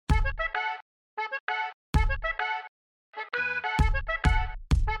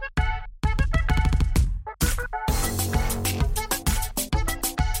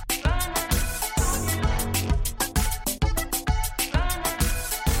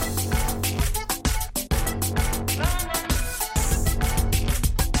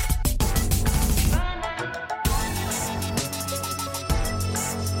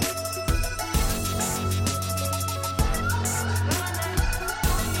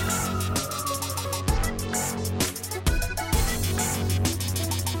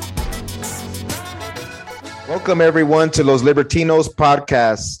Welcome, everyone, to Los Libertinos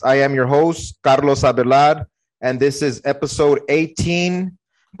podcast. I am your host, Carlos Abelard, and this is episode 18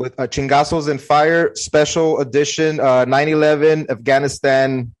 with Chingazos and Fire special edition 9/11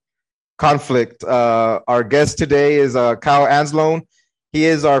 Afghanistan conflict. Our guest today is Kyle Anzalone. He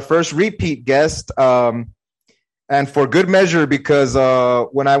is our first repeat guest, and for good measure, because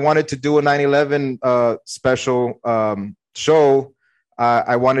when I wanted to do a 9/11 special show,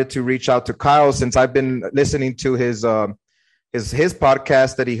 I wanted to reach out to Kyle since I've been listening to his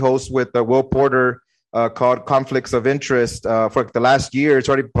podcast that he hosts with Will Porter called Conflicts of Interest for the last year. It's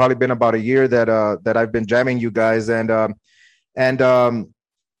already probably been about a year that I've been jamming you guys, and the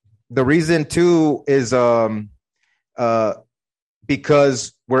reason too is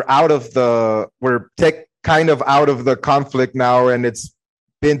because we're kind of out of the conflict now, and it's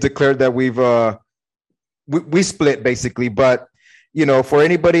been declared that we split basically, but. You know, for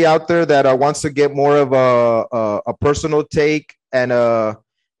anybody out there that wants to get more of a personal take and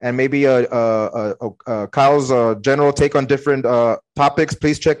maybe Kyle's general take on different topics,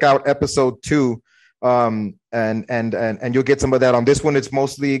 please check out episode 2, and you'll get some of that. On this one, it's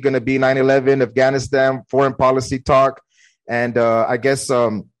mostly going to be 9/11, Afghanistan, foreign policy talk, and I guess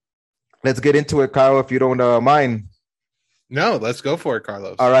let's get into it, Kyle, if you don't mind. No, let's go for it,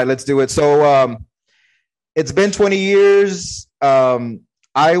 Carlos. All right, let's do it. So it's been 20 years.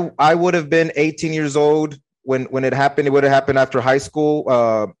 I would have been 18 years old when it happened. It would have happened after high school.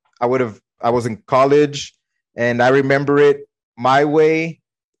 I was in college, and I remember it my way.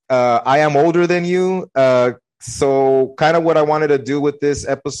 I am older than you. So kind of what I wanted to do with this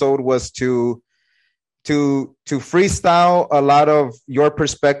episode was to freestyle a lot of your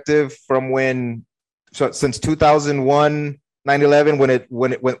perspective from since 2001, 9/11,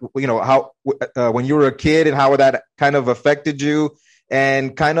 when you know how when you were a kid and how that kind of affected you,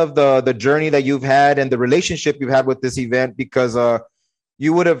 and kind of the journey that you've had and the relationship you've had with this event, because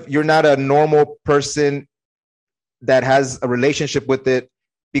you're not a normal person that has a relationship with it,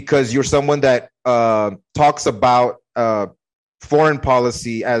 because you're someone that talks about foreign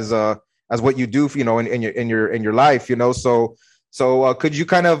policy as what you do, you know, in your life, you know. So could you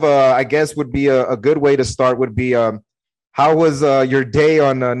kind of I guess would be a good way to start would be how was your day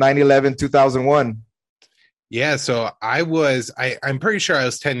on 9/11, 2001? Yeah, so I'm pretty sure I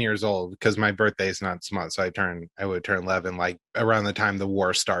was 10 years old because my birthday is not this month. So I would turn 11, like around the time the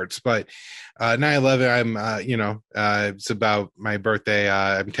war starts. But 9/11, it's about my birthday.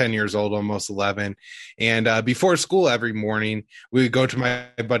 I'm 10 years old, almost 11. And before school every morning, we would go to my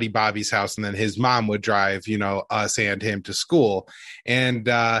buddy Bobby's house, and then his mom would drive, us and him to school. And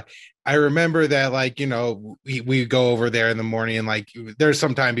I remember that, like, we go over there in the morning, and like there's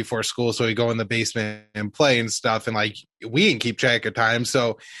some time before school, so we go in the basement and play and stuff, and like we didn't keep track of time.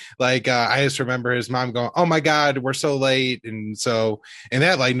 So like I just remember his mom going, "Oh my God, we're so late," and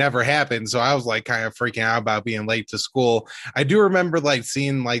that like never happened. So I was like kind of freaking out about being late to school. I do remember like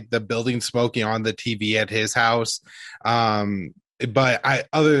seeing like the building smoking on the TV at his house. But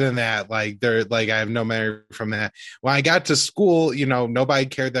other than that, I have no memory from that. When I got to school, nobody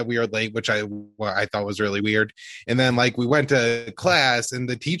cared that we were late, which I thought was really weird. And then like we went to class, and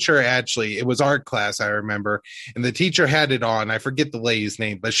the teacher it was art class, I remember. And the teacher had it on. I forget the lady's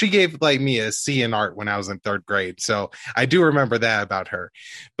name, but she gave like me a C in art when I was in 3rd grade. So I do remember that about her.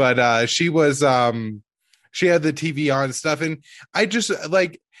 But she had the TV on and stuff. And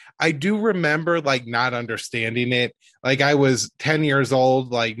I do remember like not understanding it. Like I was 10 years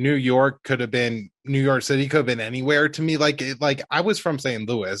old, like New York City could have been anywhere to me. Like I was from St.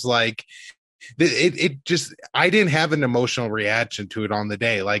 Louis, like I didn't have an emotional reaction to it on the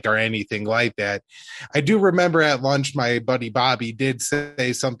day, like, or anything like that. I do remember at lunch, my buddy Bobby did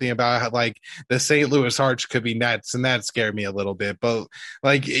say something about how like the St. Louis Arch could be Nets, and that scared me a little bit. But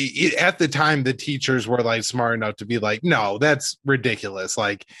like at the time, the teachers were like smart enough to be like, no, that's ridiculous.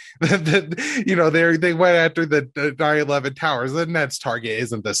 Like, they went after the 9/11 towers. The Nets target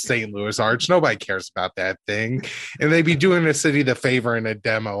isn't the St. Louis Arch. Nobody cares about that thing, and they'd be doing the city the favor in a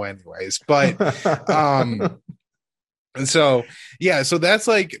demo anyways. But so that's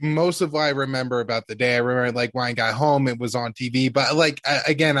like most of what I remember about the day. I remember like when I got home, it was on TV, but like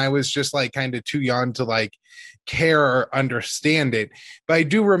again, I was just like kind of too young to like care or understand it. But I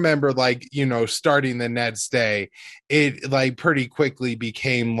do remember, like, you know, starting the next day, it like pretty quickly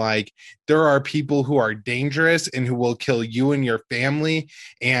became like there are people who are dangerous and who will kill you and your family,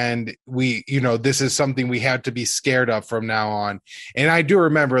 and we, you know, this is something we have to be scared of from now on. And I do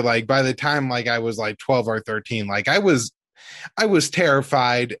remember, like, by the time like I was like 12 or 13, like I was I was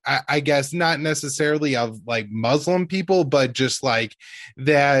terrified. I guess not necessarily of like Muslim people, but just like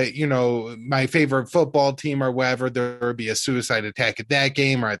that, you know, my favorite football team or whatever, there would be a suicide attack at that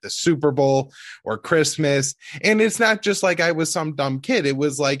game or at the Super Bowl or Christmas. And it's not just like I was some dumb kid. It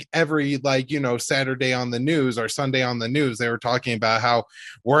was like every, like, you know, Saturday on the news or Sunday on the news, they were talking about how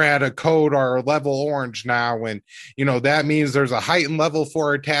we're at a code or level orange now. And, you know, that means there's a heightened level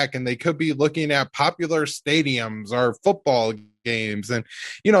 4 attack and they could be looking at popular stadiums or football games. And,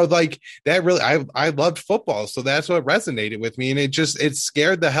 you know, like that really, I loved football. So that's what resonated with me. And it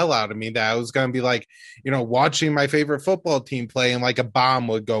scared the hell out of me that I was going to be like, you know, watching my favorite football team play and like a bomb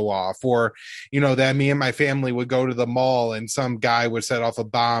would go off, or, you know, that me and my family would go to the mall and some guy would set off a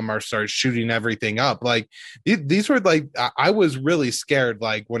bomb or start shooting everything up. Like these were like, I was really scared,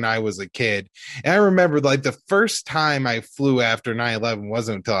 like when I was a kid. And I remember like the first time I flew after 9/11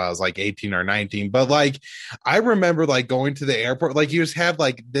 wasn't until I was like 18 or 19. But like, I remember like going to the airport, like you just have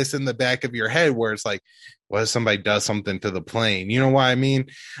like this in the back of your head where it's like, what if somebody does something to the plane? You know what I mean?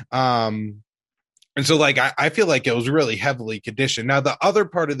 And so like I feel like it was really heavily conditioned. Now the other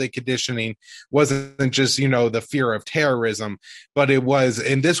part of the conditioning wasn't just, you know, the fear of terrorism, but it was,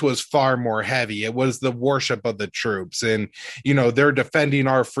 and this was far more heavy, it was the worship of the troops. And, you know, they're defending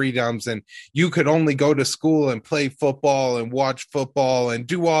our freedoms, and you could only go to school and play football and watch football and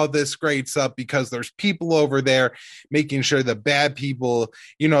do all this great stuff because there's people over there making sure the bad people,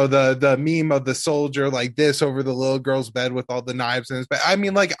 you know, the meme of the soldier like this over the little girl's bed with all the knives in his bed. I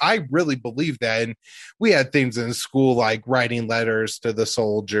mean, like, I really believe that. And we had things in school like writing letters to the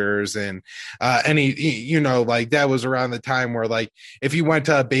soldiers, and you know, like that was around the time where like if you went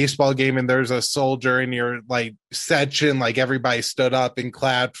to a baseball game and there's a soldier in your like section, like everybody stood up and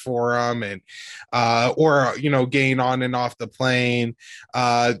clapped for him. And or, you know, getting on and off the plane,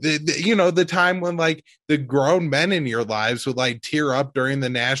 you know, the time when like the grown men in your lives would like tear up during the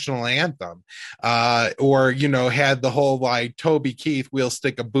national anthem, or, you know, had the whole like Toby Keith, we'll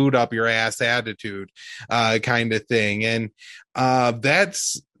stick a boot up your ass attitude kind of thing. And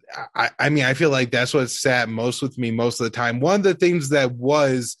that's, I mean, I feel like that's what sat most with me most of the time. One of the things that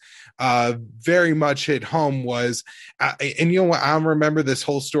was very much hit home was, and you know what, I don't remember this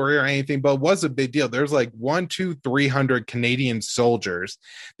whole story or anything, but it was a big deal. There's like 300 Canadian soldiers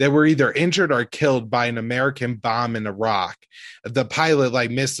that were either injured or killed by an American bomb in Iraq. The pilot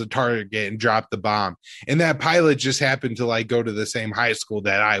like missed the target and dropped the bomb. And that pilot just happened to like go to the same high school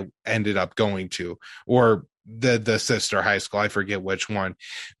that I ended up going to, or the sister high school, I forget which one.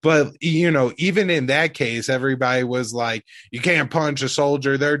 But, you know, even in that case, everybody was like, you can't punch a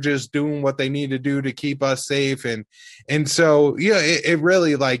soldier, they're just doing what they need to do to keep us safe. And so, yeah, it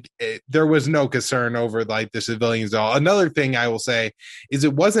really like there was no concern over like the civilians at all. Another thing I will say is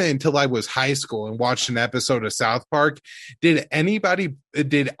it wasn't until I was high school and watched an episode of South Park did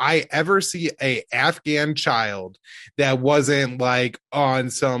I ever see a Afghan child that wasn't like on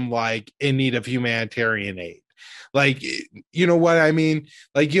some like in need of humanitarian aid. Like, you know what I mean?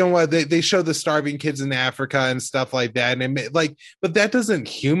 Like, you know what, they show the starving kids in Africa and stuff like that. And like, but that doesn't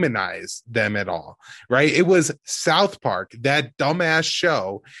humanize them at all, right? It was South Park, that dumbass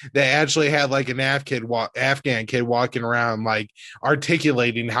show that actually had like an Afghan kid walking around, like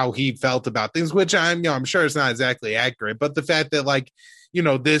articulating how he felt about things, which I'm sure it's not exactly accurate, but the fact that like, you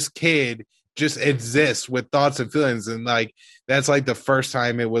know, this kid just exists with thoughts and feelings, and like that's like the first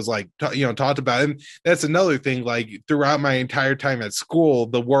time it was like talked about. And that's another thing, like throughout my entire time at school,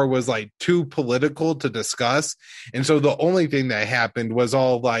 the war was like too political to discuss, and so the only thing that happened was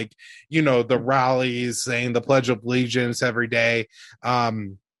all like, you know, the rallies saying the Pledge of Allegiance every day.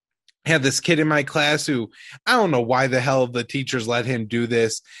 Had this kid in my class who I don't know why the hell the teachers let him do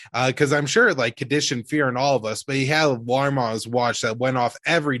this, because I'm sure it like conditioned fear in all of us, but he had an alarm on his watch that went off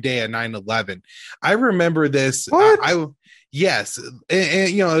every day at 9/11. I remember this. Yes. And,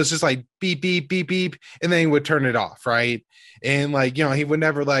 you know, it was just like beep, beep, beep, beep. And then he would turn it off. Right. And like, you know, he would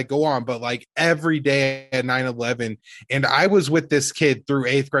never like go on, but like every day at 9/11. And I was with this kid through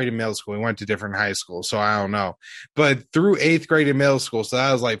 8th grade in middle school. We went to different high schools, so I don't know. But through 8th grade in middle school, so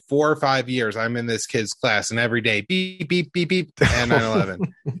that was like 4 or 5 years, I'm in this kid's class, and every day, beep, beep, beep, beep, and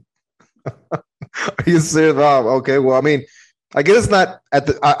 9/11. Are you serious? Okay. Well, I mean, I guess it's not at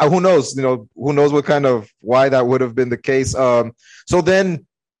the, who knows, you know, who knows what kind of, why that would have been the case. So then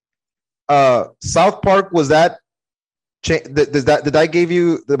South Park, was that, did that give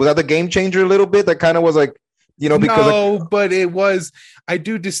you, was that the game changer a little bit? That kind of was like, you know, because no, but it was, I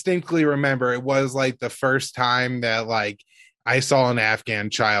do distinctly remember it was like the first time that like I saw an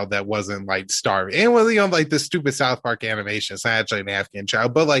Afghan child that wasn't like starving. And was, like the stupid South Park animation. It's not actually an Afghan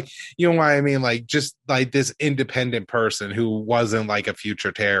child, but like, you know what I mean? Like just like this independent person who wasn't like a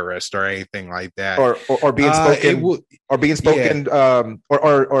future terrorist or anything like that. Or being spoken,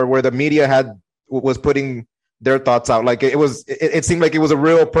 or where the media was putting their thoughts out. Like it seemed like it was a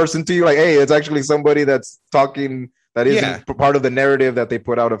real person to you. Like, hey, it's actually somebody that's talking that isn't part of the narrative that they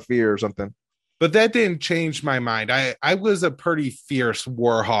put out of fear or something. But that didn't change my mind. I was a pretty fierce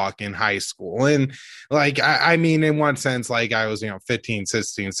war hawk in high school. And like, I mean, in one sense, like I was, 15,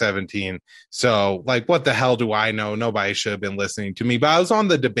 16, 17. So like, what the hell do I know? Nobody should have been listening to me, but I was on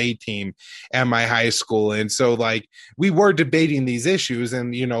the debate team at my high school. And so like, we were debating these issues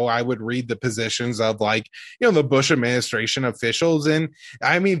and, I would read the positions of like, the Bush administration officials. And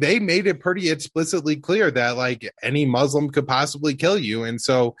I mean, they made it pretty explicitly clear that like any Muslim could possibly kill you. And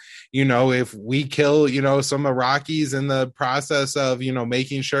so, if we kill, some Iraqis in the process of,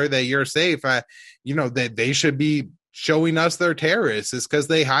 making sure that you're safe, that they should be showing us they're terrorists. It's because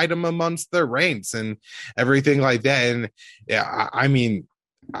they hide them amongst their ranks and everything like that. And yeah, I mean,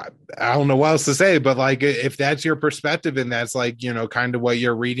 I don't know what else to say, but like, if that's your perspective and that's like, kind of what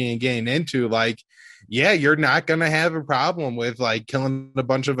you're reading and getting into, like, yeah, you're not going to have a problem with like killing a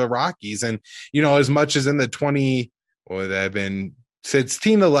bunch of Iraqis. And, as much as in the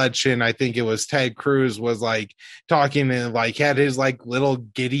 2016 election, I think it was Ted Cruz was like talking and like had his like little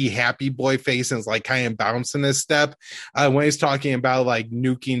giddy happy boy face and was like kind of bouncing his step when he's talking about like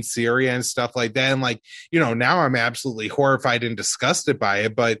nuking Syria and stuff like that. And like, now I'm absolutely horrified and disgusted by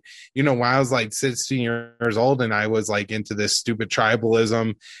it. But, when I was like 16 years old and I was like into this stupid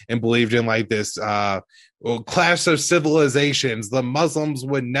tribalism and believed in like this, clash of civilizations, the Muslims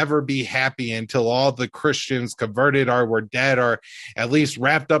would never be happy until all the Christians converted or were dead or at least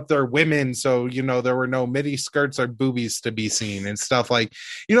wrapped up their women. So, there were no midi skirts or boobies to be seen and stuff like,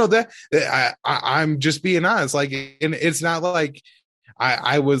 I'm just being honest. Like, and it's not like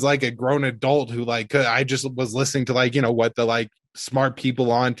I was like a grown adult who like, I just was listening to like, what the like smart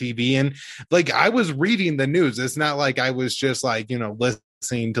people on TV and like, I was reading the news. It's not like I was just like,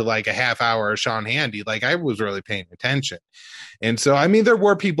 listening to like a half hour of Sean Hannity. Like I was really paying attention. And so, I mean, there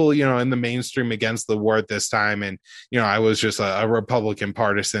were people, in the mainstream against the war at this time. And, I was just a Republican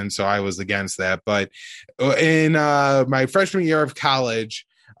partisan. So I was against that. But in my freshman year of college,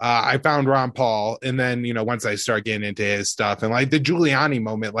 I found Ron Paul. And then, once I started getting into his stuff and like the Giuliani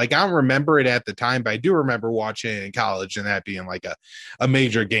moment, like I don't remember it at the time, but I do remember watching it in college and that being like a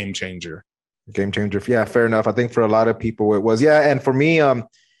major game changer. Game changer. Yeah, fair enough. I think for a lot of people it was. Yeah. And for me, I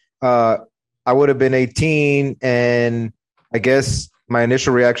would have been 18 and I guess my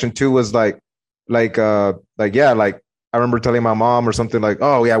initial reaction too was like, I remember telling my mom or something like,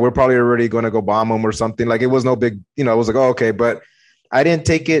 oh yeah, we're probably already going to go bomb them or something. Like it was no big, it was like, oh, okay. But I didn't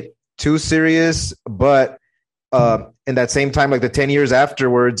take it too serious. But in that same time, like the 10 years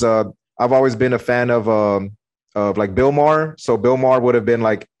afterwards, I've always been a fan of like Bill Maher. So Bill Maher would have been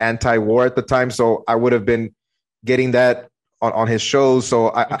like anti-war at the time. So I would have been getting that on his shows.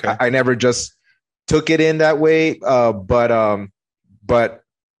 So I never just took it in that way. But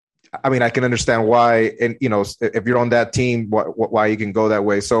I mean, I can understand why, and if you're on that team, why you can go that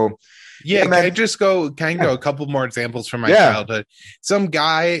way. So yeah, can I go a couple more examples from my childhood? Some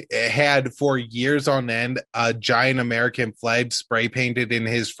guy had for years on end a giant American flag spray painted in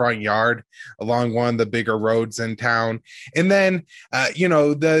his front yard along one of the bigger roads in town. And then,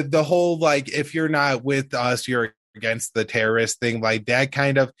 the whole, like, if you're not with us, you're against the terrorist thing, like that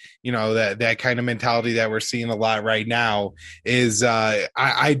kind of, that kind of mentality that we're seeing a lot right now is,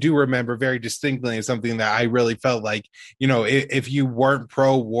 I do remember very distinctly, and something that I really felt like, if you weren't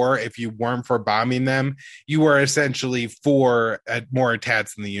pro-war, if you weren't for bombing them, you were essentially for more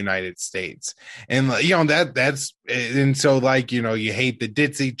attacks in the United States. And, that's, and so like, you hate the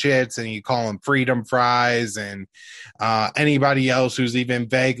ditzy chits and you call them freedom fries and anybody else who's even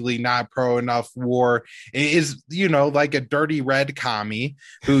vaguely not pro enough war is, like a dirty red commie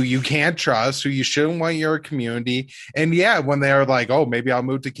who you can't trust, who you shouldn't want your community. And yeah, when they're like, oh, maybe I'll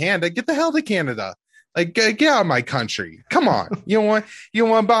move to Canada, get the hell to Canada. Like, get out of my country. Come on. You want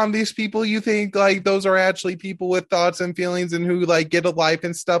to bomb these people? You think like those are actually people with thoughts and feelings and who like get a life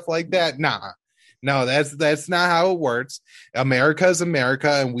and stuff like that? Nah. No, that's not how it works. America is America,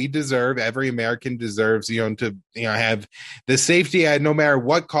 and every American deserves, to have the safety at no matter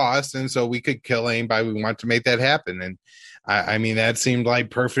what cost. And so we could kill anybody we want to make that happen. And I mean, that seemed like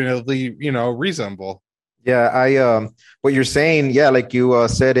perfectly, reasonable. Yeah, what you're saying, yeah, like you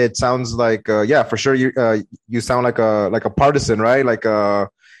said, it sounds like, yeah, for sure, you sound like a partisan, right? Like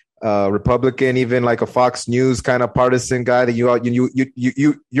Republican, even like a Fox News kind of partisan guy that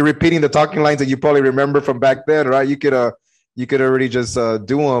you're repeating the talking lines that you probably remember from back then, right? You could already just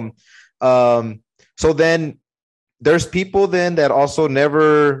do them. So then there's people then that also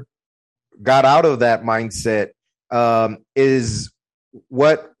never got out of that mindset. Is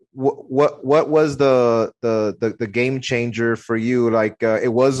what was the game changer for you? Like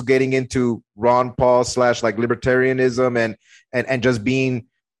it was getting into Ron Paul / like libertarianism and just being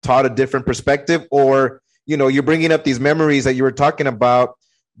taught a different perspective, or you're bringing up these memories that you were talking about.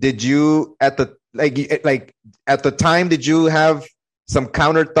 Did you at the time did you have some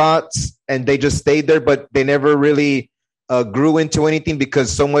counter thoughts and they just stayed there, but they never really grew into anything because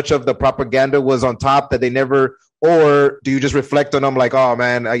so much of the propaganda was on top that they never? Or do you just reflect on them like, oh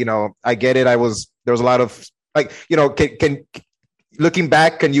man, I get it. There was a lot of like, can looking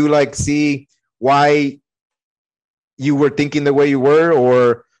back, can you like see why you were thinking the way you were,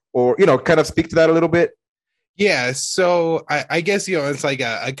 or kind of speak to that a little bit? Yeah, so I guess it's like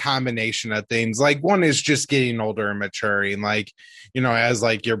a combination of things. Like one is just getting older and maturing, like as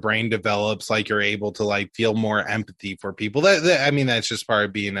like your brain develops, like you're able to like feel more empathy for people. I mean that's just part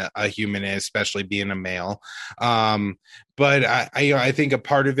of being a human, especially being a male. But I think a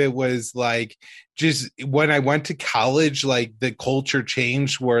part of it was like just when I went to college, like the culture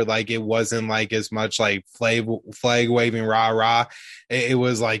changed where like it wasn't like as much like flag waving rah rah. It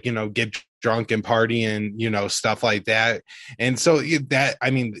was like get drunk and party and stuff like that. And so that,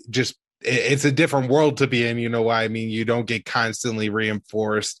 I mean, just it's a different world to be in. I mean, you don't get constantly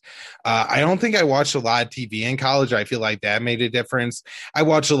reinforced. I don't think I watched a lot of TV in college. I feel like that made a difference. I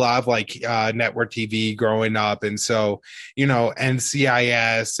watched a lot of like network TV growing up, and so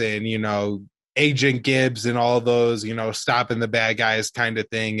NCIS and Agent Gibbs and all those, stopping the bad guys kind of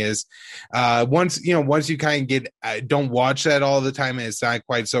thing is once you kind of get don't watch that all the time and it's not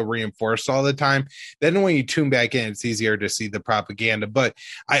quite so reinforced all the time, then when you tune back in, it's easier to see the propaganda. But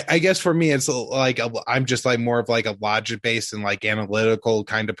I guess for me, it's like I'm just like more of like a logic based and like analytical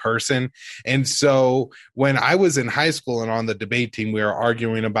kind of person. And so when I was in high school and on the debate team, we were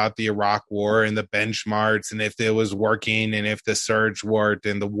arguing about the Iraq war and the benchmarks and if it was working and if the surge worked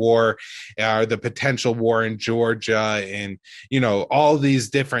and the war the potential war in Georgia and, all these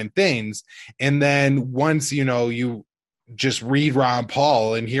different things. And then once, you just read Ron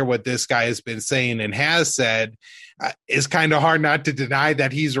Paul and hear what this guy has been saying and has said, it's kind of hard not to deny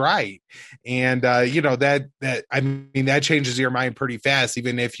that he's right. And, that changes your mind pretty fast,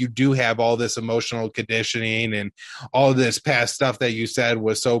 even if you do have all this emotional conditioning and all this past stuff that you said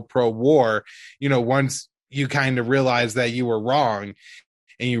was so pro-war, once you kind of realize that you were wrong,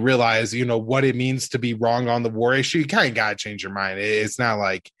 and you realize, what it means to be wrong on the war issue, you kind of got to change your mind. It's not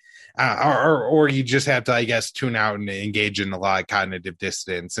like, or you just have to, I guess, tune out and engage in a lot of cognitive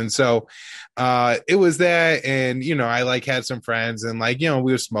dissonance. And so it was that. And, I like had some friends and like, we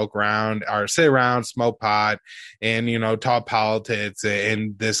would smoke around or sit around, smoke pot and, talk politics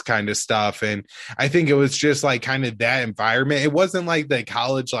and this kind of stuff. And I think it was just like kind of that environment. It wasn't like the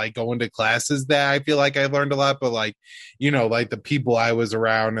college, like going to classes that I feel like I learned a lot, but like, like the people I was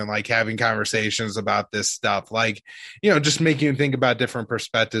around and like having conversations about this stuff, like, just making you think about different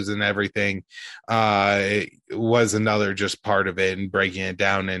perspectives and everything it was another just part of it and breaking it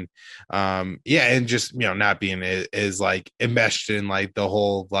down. And and just not being is like enmeshed in like the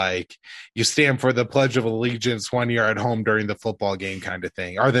whole like you stand for the Pledge of Allegiance when you're at home during the football game kind of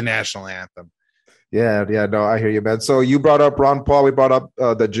thing, or the national anthem. Yeah, no, I hear you, man. So you brought up Ron Paul, we brought up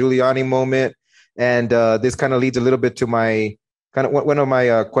the Giuliani moment, and this kind of leads a little bit to my kind of one of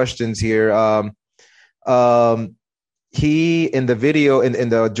my questions here. He in the video in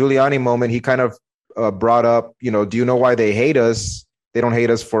the Giuliani moment, he kind of brought up, do you know why they hate us? They don't hate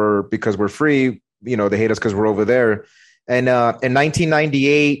us because we're free. They hate us because we're over there. And in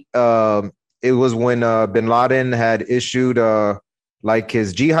 1998, it was when bin Laden had issued like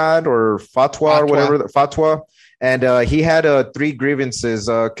his jihad or fatwa or whatever, fatwa. And he had 3 grievances.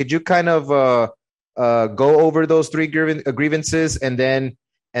 Could you kind of go over those 3 grievances and then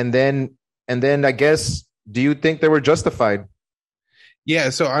I guess, do you think they were justified?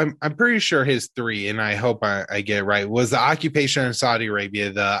 Yeah, so I'm pretty sure his 3, and I hope I get it right, was the occupation of Saudi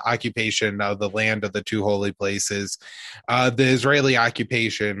Arabia, the occupation of the land of the 2 holy places, the Israeli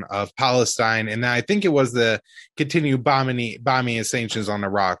occupation of Palestine, and I think it was the continued bombing and sanctions on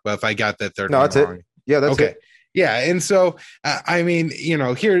Iraq. But if I got that third one wrong, it. Yeah, that's okay. It. Yeah, and so I mean,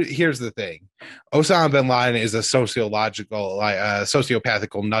 here's the thing: Osama bin Laden is a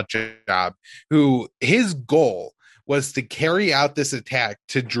sociopathical nut job who his goal was to carry out this attack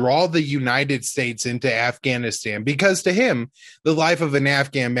to draw the United States into Afghanistan, because to him, the life of an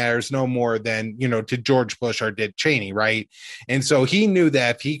Afghan matters no more than, to George Bush or Dick Cheney, right? And so he knew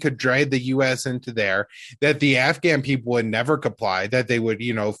that if he could drag the U.S. into there, that the Afghan people would never comply, that they would,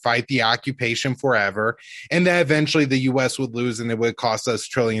 fight the occupation forever, and that eventually the U.S. would lose and it would cost us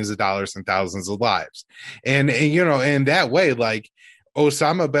trillions of dollars and thousands of lives. And in that way, like,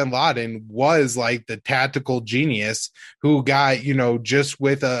 Osama bin Laden was like the tactical genius who got, just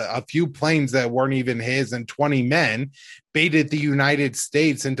with a few planes that weren't even his and 20 men, baited the United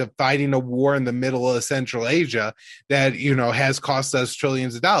States into fighting a war in the middle of Central Asia that, has cost us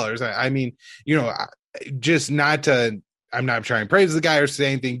trillions of dollars. I mean, just not to, I'm not trying to praise the guy or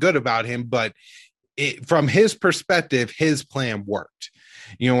say anything good about him, but from his perspective, his plan worked.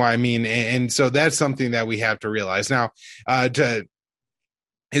 You know what I mean? And so that's something that we have to realize. Now, to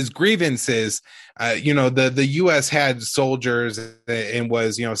his grievances, the U.S. had soldiers and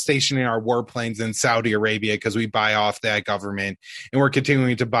was, stationing our warplanes in Saudi Arabia because we buy off that government, and we're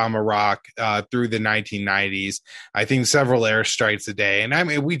continuing to bomb Iraq through the 1990s. I think several airstrikes a day, and I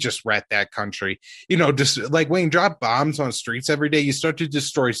mean, we just wrecked that country. Just like when you drop bombs on streets every day, you start to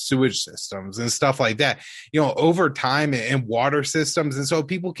destroy sewage systems and stuff like that. Over time, and water systems, and so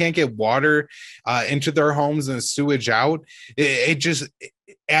people can't get water into their homes and sewage out. It just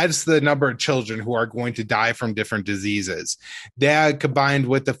adds to the number of children who are going to die from different diseases. That combined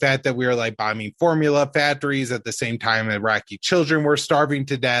with the fact that we were like bombing formula factories at the same time Iraqi children were starving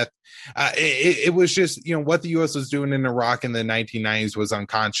to death. It was just, what the U.S. was doing in Iraq in the 1990s was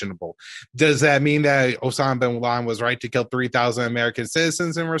unconscionable. Does that mean that Osama bin Laden was right to kill 3,000 American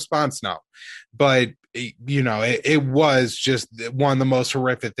citizens in response? No. But it was just one of the most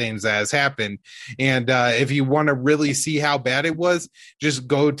horrific things that has happened. And if you want to really see how bad it was, just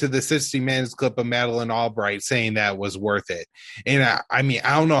go to the 60 Minutes clip of Madeleine Albright saying that was worth it. And I mean,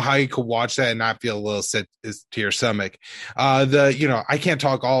 I don't know how you could watch that and not feel a little sick to your stomach. I can't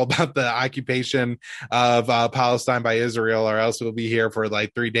talk all about the occupation of Palestine by Israel, or else we'll be here for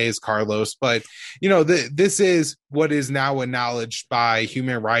like 3 days, Carlos. But, this is what is now acknowledged by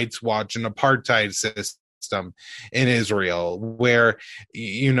Human Rights Watch and apartheid system in Israel, where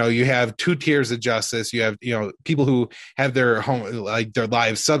you have two tiers of justice. You have people who have their home, like their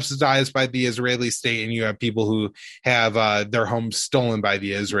lives subsidized by the Israeli state, and you have people who have their homes stolen by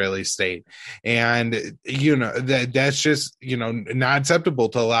the Israeli state. And that's just not acceptable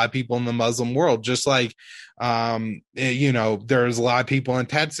to a lot of people in the Muslim world. Just like there's a lot of people in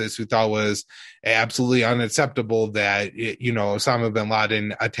Texas who thought was absolutely unacceptable that Osama bin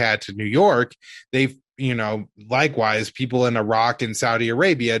Laden attacked New York. They've likewise, people in Iraq and Saudi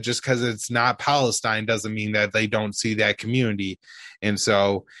Arabia, just because it's not Palestine doesn't mean that they don't see that community. And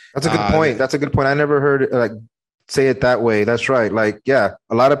so that's a good point. That's a good point. I never heard say it that way. That's right. Like, yeah,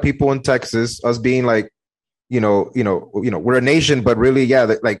 a lot of people in Texas, us being like, we're a nation, but really,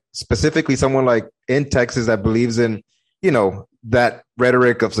 yeah, like specifically someone like in Texas that believes in, that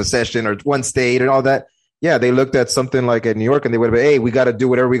rhetoric of secession or one state and all that. Yeah, they looked at something like at New York and they would have been, hey, we got to do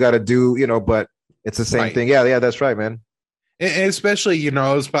whatever we got to do, but it's the same thing. Yeah, that's right, man. And especially, it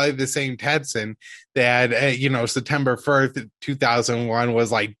was probably the same Tetson that, September 1st, 2001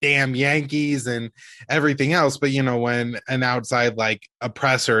 was like, damn Yankees and everything else. But, when an outside like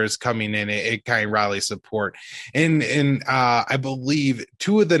oppressor is coming in, it kind of rallies support. And I believe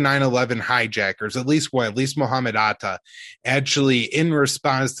two of the 9/11 hijackers, at least Mohammed Atta, actually in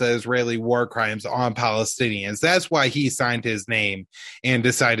response to Israeli war crimes on Palestinians. That's why he signed his name and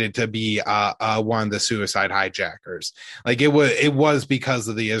decided to be one of the suicide hijackers. Like it was because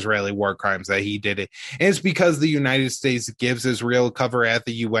of the Israeli war crimes that he did it. And it's because the United States gives Israel cover at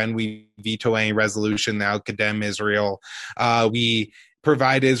the UN. We veto any resolution that would condemn Israel. We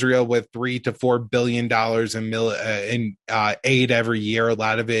provide Israel with $3 to $4 billion in aid every year, a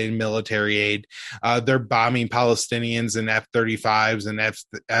lot of it in military aid. They're bombing Palestinians in F-35s and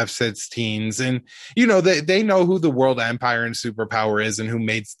F-16s. And, they know who the world empire and superpower is and who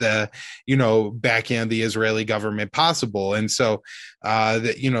makes the, backing of the Israeli government possible. And so,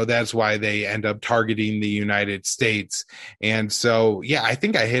 that's why they end up targeting the United States. And so, yeah, I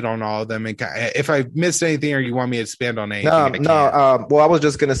think I hit on all of them. And if I missed anything or you want me to expand on anything, well, I was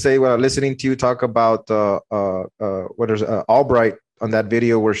just going to say, listening to you talk about Albright on that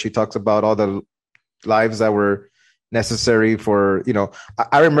video where she talks about all the lives that were necessary for,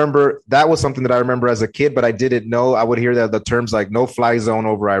 I remember that was something that I remember as a kid, but I didn't know. I would hear that the terms like no fly zone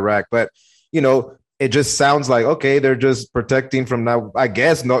over Iraq, but, it just sounds like, okay, they're just protecting from now, I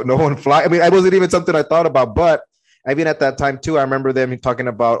guess, no one fly. I mean, it wasn't even something I thought about, but I mean, at that time too, I remember them talking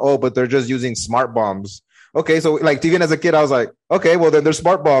about, but they're just using smart bombs okay, so like even as a kid, I was like, okay, well then they're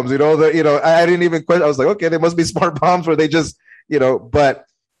smart bombs, I didn't even question. I was like, okay, they must be smart bombs, where they just, but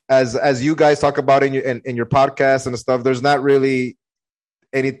as you guys talk about in your podcast and stuff, there's not really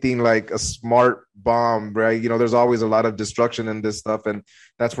anything like a smart bomb, right? There's always a lot of destruction in this stuff, and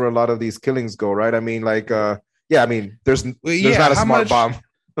that's where a lot of these killings go, right? I mean, like, yeah, I mean, there's not a smart bomb.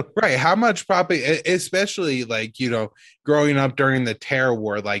 Right. How much probably, especially like, growing up during the terror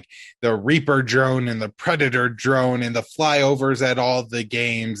war, like the Reaper drone and the Predator drone and the flyovers at all the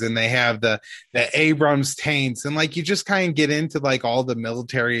games, and they have the Abrams tanks, and like you just kind of get into like all the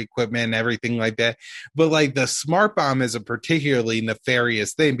military equipment and everything like that. But like the smart bomb is a particularly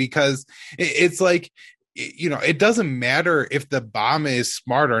nefarious thing, because it's like, it doesn't matter if the bomb is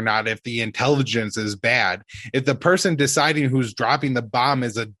smart or not, if the intelligence is bad. If the person deciding who's dropping the bomb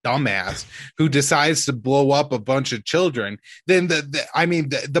is a dumbass who decides to blow up a bunch of children, then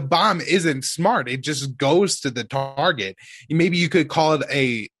the bomb isn't smart. It just goes to the target. Maybe you could call it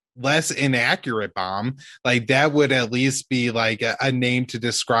a less inaccurate bomb. Like that would at least be like a name to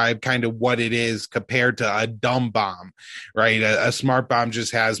describe kind of what it is compared to a dumb bomb, right? A smart bomb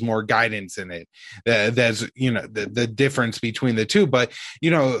just has more guidance in it. That's the difference between the two. But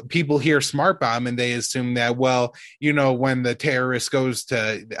people hear smart bomb and they assume that, well, when the terrorist goes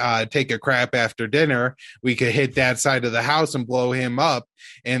to take a crap after dinner, we could hit that side of the house and blow him up,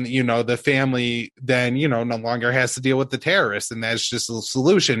 and the family then no longer has to deal with the terrorist, and that's just a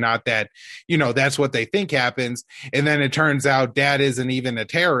solution. Not that that's what they think happens, and then it turns out dad isn't even a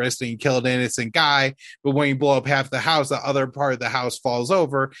terrorist and he killed an innocent guy, but when you blow up half the house, the other part of the house falls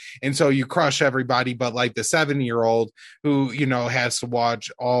over, and so you crush everybody but like the 7-year-old who has to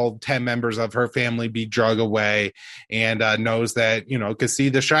watch all 10 members of her family be drug away, and knows that could see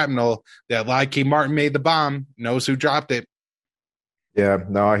the shrapnel that Lockheed Martin made the bomb, knows who dropped it. Yeah,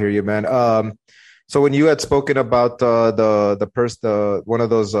 no, I hear you, man. So when you had spoken about one of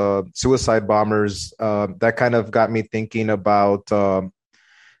those suicide bombers, that kind of got me thinking about the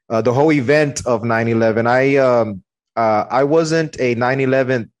whole event of 9/11. I wasn't a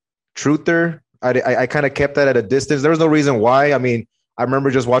 9/11 truther. I kind of kept that at a distance. There was no reason why. I mean, I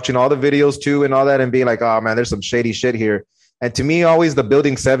remember just watching all the videos too and all that, and being like, oh man, there's some shady shit here. And to me, always the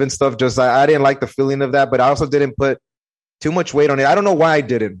Building 7 stuff, just I didn't like the feeling of that, but I also didn't put too much weight on it. I don't know why I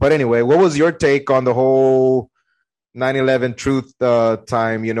didn't. But anyway, what was your take on the whole 9/11 truth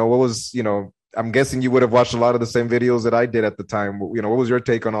time? What was, I'm guessing you would have watched a lot of the same videos that I did at the time. What was your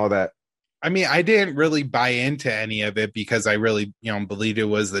take on all that? I mean, I didn't really buy into any of it because I really, believed it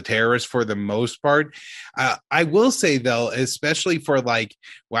was the terrorists for the most part. I will say, though, especially for like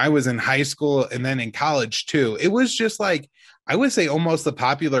when I was in high school and then in college, too, it was just like, I would say almost the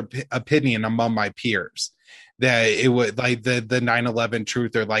popular opinion among my peers that it would like the 9/11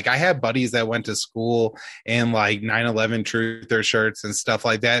 truther. Like I had buddies that went to school in like 9/11 truther shirts and stuff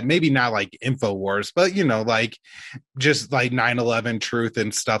like that. Maybe not like InfoWars, but like just like 9/11 truth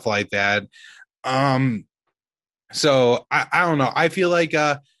and stuff like that. So I don't know. I feel like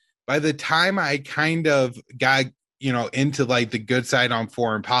by the time I kind of got into like the good side on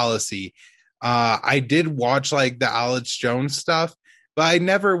foreign policy, I did watch like the Alex Jones stuff, but I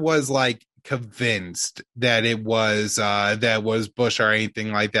never was like convinced that it was Bush or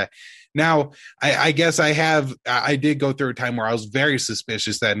anything like that. Now, I guess I did go through a time where I was very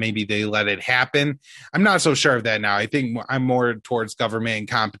suspicious that maybe they let it happen. I'm not so sure of that now. I think I'm more towards government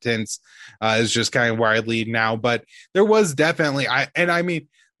incompetence is just kind of where I lead now. But there was definitely, I mean,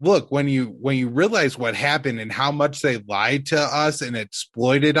 look, when you realize what happened and how much they lied to us and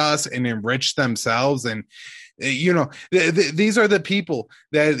exploited us and enriched themselves, and these are the people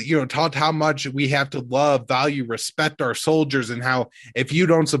that taught how much we have to love, value, respect our soldiers, and how if you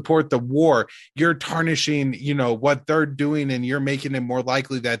don't support the war, you're tarnishing what they're doing, and you're making it more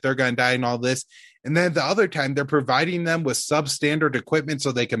likely that they're going to die and all this. And then the other time they're providing them with substandard equipment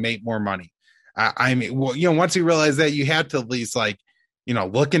so they can make more money. I mean, well, once you realize that, you have to at least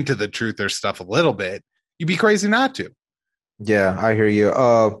look into the truth or stuff a little bit. You'd be crazy not to. Yeah, I hear you.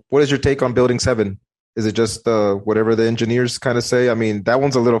 What is your take on Building 7? Is it just whatever the engineers kind of say? I mean, that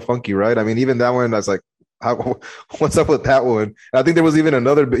one's a little funky, right? I mean, even that one, I was like, what's up with that one? And I think there was even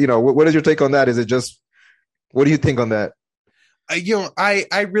another, what is your take on that? Is it just, what do you think on that?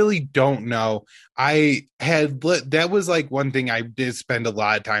 I really don't know. That was like one thing I did spend a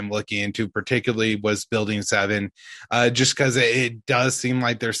lot of time looking into, particularly was Building 7, just because it does seem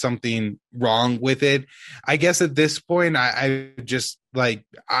like there's something wrong with it. I guess at this point, I just like,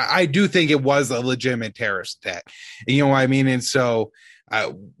 I do think it was a legitimate terrorist attack. You know what I mean? And so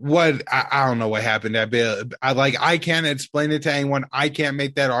I don't know what happened. I can't explain it to anyone. I can't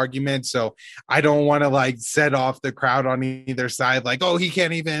make that argument, so I don't want to like set off the crowd on either side. Like, oh, he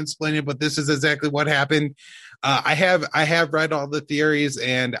can't even explain it, but this is exactly what happened. I have read all the theories,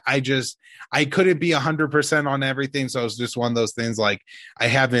 and I couldn't be 100% on everything. So it's just one of those things. Like, I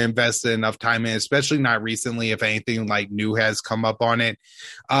haven't invested enough time in, especially not recently. If anything like new has come up on it,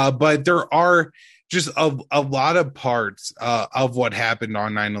 but there are just a lot of parts of what happened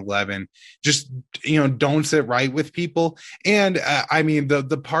on 9/11 just don't sit right with people. And I mean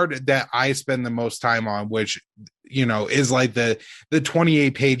the part that I spend the most time on, which is like the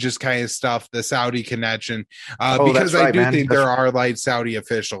 28 pages kind of stuff, the Saudi connection, because I do think there are like Saudi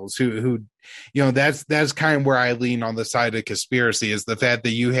officials who that's kind of where I lean on the side of conspiracy, is the fact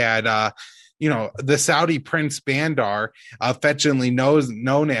that you had the Saudi Prince Bandar, affectionately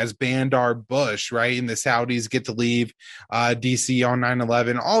known as Bandar Bush, right? And the Saudis get to leave DC on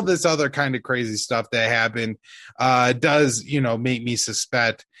 9/11. All this other kind of crazy stuff that happened does, make me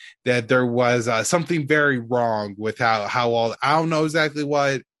suspect that there was something very wrong with how all, I don't know exactly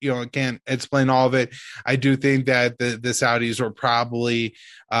what, I can't explain all of it. I do think that the Saudis were probably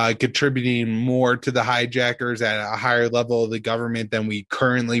contributing more to the hijackers at a higher level of the government than we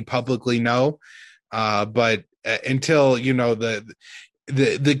currently publicly know. But until,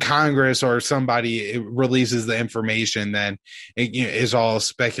 the Congress or somebody releases the information, then it is all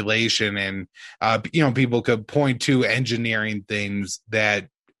speculation. And, people could point to engineering things that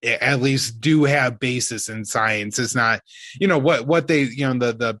at least do have basis in science. It's not, what they,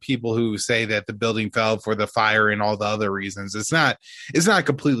 the people who say that the building fell for the fire and all the other reasons. It's not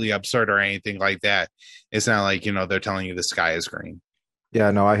completely absurd or anything like that. It's not like, they're telling you the sky is green.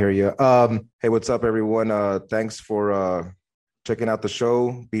 Yeah, no, I hear you. Hey, what's up, everyone? Thanks for checking out the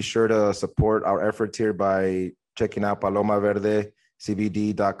show. Be sure to support our efforts here by checking out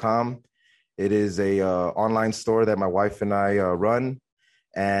palomaverdecbd.com. It is a online store that my wife and I run.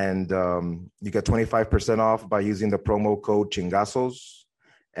 And you get 25% off by using the promo code Chingazos.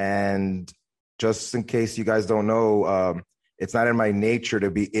 And just in case you guys don't know, it's not in my nature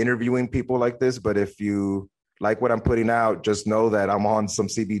to be interviewing people like this, but if you like what I'm putting out, just know that I'm on some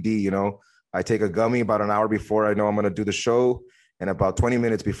CBD. I take a gummy about an hour before I know I'm going to do the show, and about 20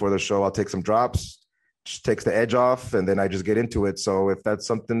 minutes before the show, I'll take some drops, just takes the edge off, and then I just get into it. So if that's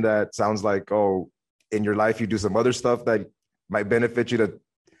something that sounds like, oh, in your life you do some other stuff that might benefit you to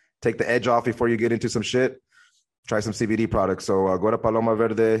take the edge off before you get into some shit, try some CBD products. So go to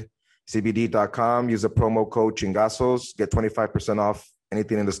palomaverdecbd.com, use the promo code Chingazos, get 25% off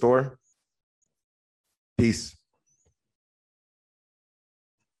anything in the store. Peace.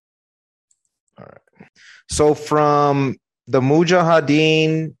 All right. So from the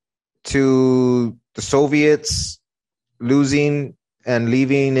Mujahideen to the Soviets losing and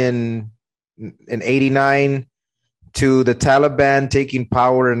leaving in 89 to the Taliban taking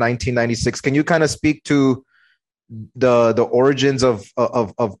power in 1996. Can you kind of speak to the origins of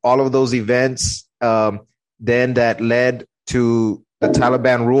all of those events then that led to the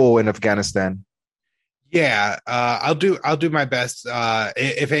Taliban rule in Afghanistan? Yeah, I'll do my best.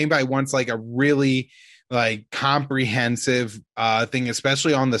 If anybody wants like a really like comprehensive thing,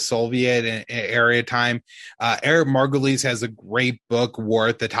 especially on the Soviet area time, Eric Margulies has a great book, War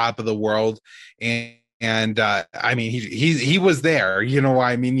at the Top of the World. And I mean, he was there, he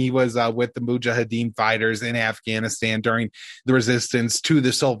was with the Mujahideen fighters in Afghanistan during the resistance to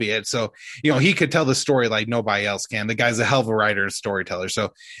the Soviets. So, he could tell the story like nobody else can. The guy's a hell of a writer and storyteller.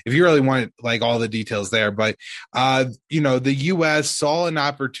 So if you really want like all the details there, but, the U.S. saw an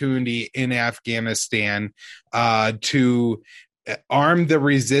opportunity in Afghanistan to arm the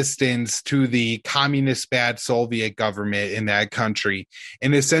resistance to the communist bad Soviet government in that country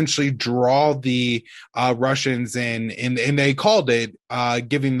and essentially draw the Russians in, and they called it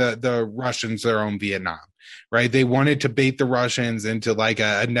giving the Russians their own Vietnam. Right. They wanted to bait the Russians into like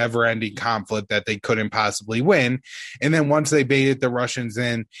a never ending conflict that they couldn't possibly win. And then once they baited the Russians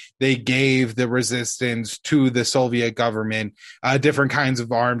in, they gave the resistance to the Soviet government different kinds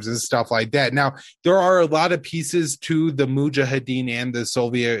of arms and stuff like that. Now, there are a lot of pieces to the Mujahideen and the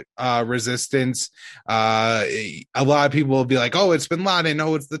Soviet resistance. A lot of people will be like, oh, it's bin Laden.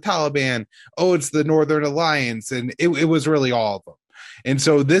 Oh, it's the Taliban. Oh, it's the Northern Alliance. And it was really all of them. And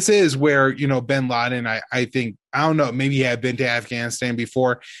so this is where, bin Laden, I think, I don't know, maybe he had been to Afghanistan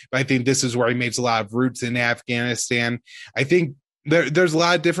before, but I think this is where he makes a lot of roots in Afghanistan. I think There's a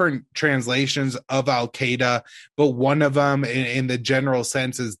lot of different translations of Al Qaeda, but one of them in the general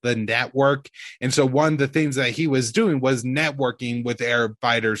sense is the network. And so one of the things that he was doing was networking with Arab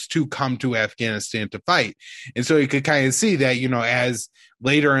fighters to come to Afghanistan to fight. And so you could kind of see that, as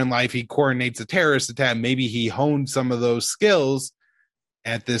later in life he coordinates a terrorist attack, maybe he honed some of those skills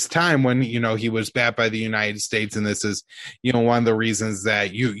at this time when, he was backed by the United States. And this is, one of the reasons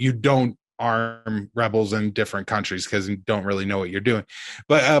that you don't arm rebels in different countries, because you don't really know what you're doing.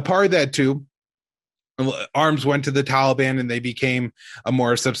 But part of that too, arms went to the Taliban and they became a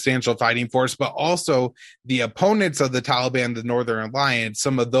more substantial fighting force, but also the opponents of the Taliban, the Northern Alliance,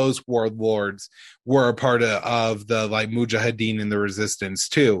 some of those warlords were a part of the Mujahideen and the resistance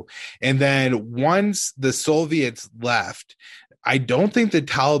too. And then once the Soviets left, I don't think the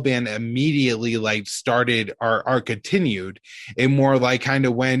Taliban immediately started or continued. It more kind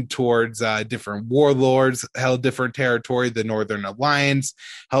of went towards different warlords, held different territory. The Northern Alliance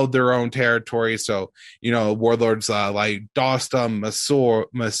held their own territory. So, warlords like Dostum,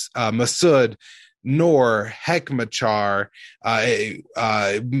 Massoud, Noor, Hekmatyar,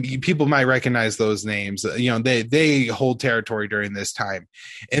 people might recognize those names. They hold territory during this time.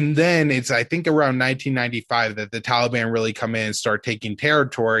 And then it's, I think, around 1995 that the Taliban really come in and start taking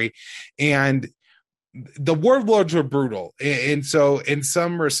territory. And the warlords were brutal. And so in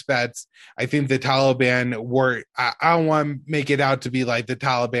some respects, I think the Taliban were, I don't want to make it out to be like the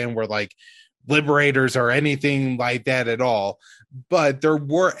Taliban were liberators or anything like that at all. But there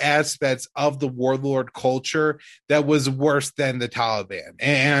were aspects of the warlord culture that was worse than the Taliban.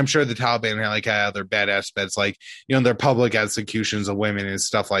 And I'm sure the Taliban had other bad aspects, their public executions of women and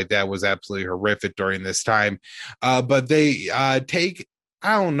stuff like that was absolutely horrific during this time. But they take,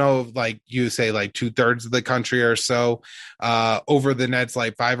 I don't know, you say 2/3 of the country or so over the next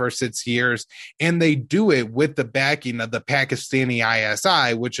 5 or 6 years. And they do it with the backing of the Pakistani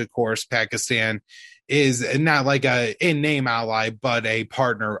ISI, which of course Pakistan is not a in-name ally, but a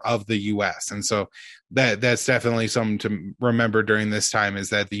partner of the U.S. And so that's definitely something to remember during this time, is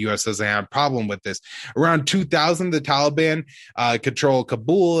that the U.S. doesn't have a problem with this. Around 2000, the Taliban control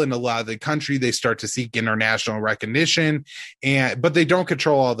Kabul and a lot of the country. They start to seek international recognition, but they don't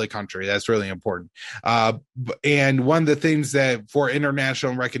control all the country. That's really important. And one of the things that for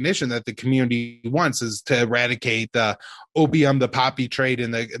international recognition that the community wants is to eradicate the opium, the poppy trade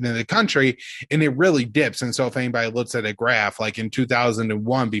in the country, and it really dips. And so if anybody looks at a graph, in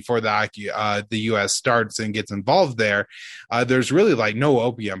 2001, before the U.S. starts and gets involved there, there's really no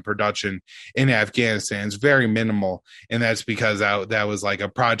opium production in Afghanistan. It's very minimal, and that's because that was a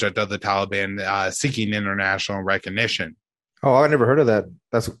project of the Taliban seeking international recognition. Oh, I never heard of that.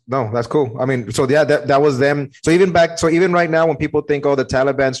 That's cool. I mean, so yeah, that was them. So even right now, when people think, the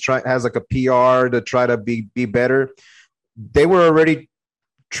Taliban's has a PR to try to be better, they were already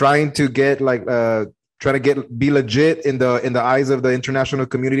trying to get be legit in the eyes of the international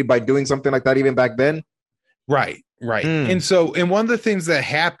community by doing something like that even back then. Right. And so, and one of the things that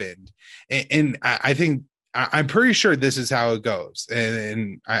happened, and I think I'm pretty sure this is how it goes,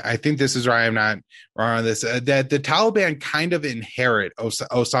 and I think this is right. I'm not wrong on this. That the Taliban kind of inherit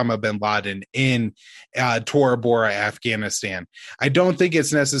Osama bin Laden in Tora Bora, Afghanistan. I don't think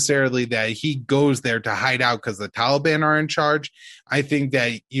it's necessarily that he goes there to hide out because the Taliban are in charge. I think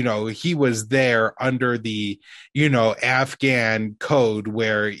that he was there under the Afghan code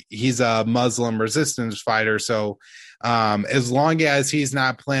where he's a Muslim resistance fighter. So as long as he's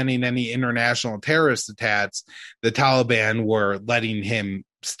not planning any international terrorist attacks, the Taliban were letting him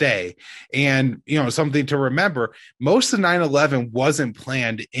stay. And something to remember, most of 9/11 wasn't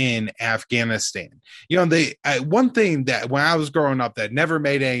planned in Afghanistan. One thing that when I was growing up that never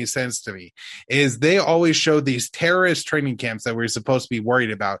made any sense to me is they always showed these terrorist training camps that we're supposed to be worried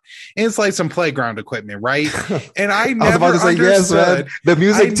about, and it's some playground equipment, right? And I never was about to say, yes, man. The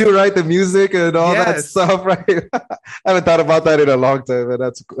music too, right? The music and all that stuff, right? I haven't thought about that in a long time, but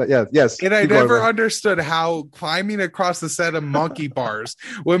that's yes. And I never understood how climbing across the set of monkey bars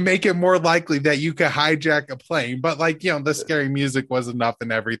would make it more likely that you could hijack a plane. But the scary music was enough and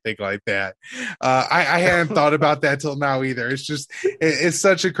everything like that. I hadn't thought about that till now either. It's just, it's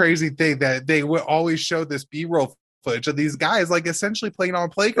such a crazy thing that they would always show this B-roll footage of these guys essentially playing on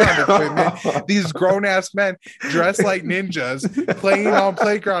playground equipment. These grown-ass men dressed like ninjas playing on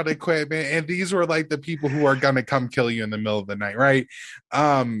playground equipment, and these were the people who are gonna come kill you in the middle of the night, right?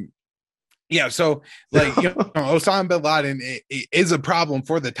 Yeah, so Osama bin Laden is a problem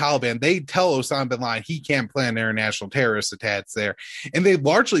for the Taliban. They tell Osama bin Laden he can't plan international terrorist attacks there, and they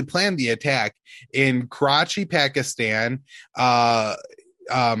largely planned the attack in Karachi, Pakistan,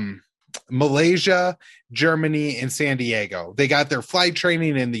 Malaysia, Germany, and San Diego. They got their flight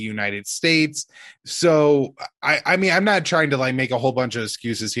training in the United States. So I mean, I'm not trying to like make a whole bunch of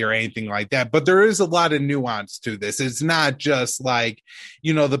excuses here or anything like that, but there is a lot of nuance to this. It's not just like,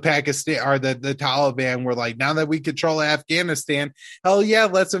 the Pakistan or the Taliban were like, now that we control Afghanistan, hell yeah,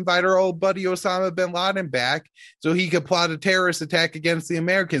 let's invite our old buddy Osama bin Laden back so he could plot a terrorist attack against the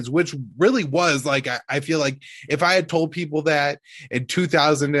Americans, which really was like, I feel like if I had told people that in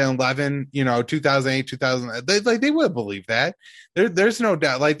 2011, 2008, 2000, they would believe that. There's no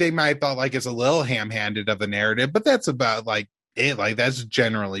doubt. Like they might have thought like it's a little ham-handed of a narrative, but that's about like it. Like that's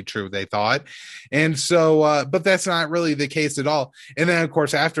generally true, they thought. And so, but that's not really the case at all. And then, of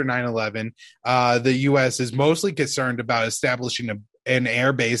course, after 9/11, the U.S. is mostly concerned about establishing an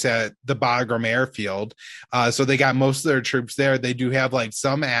air base at the Bagram airfield. So they got most of their troops there. They do have like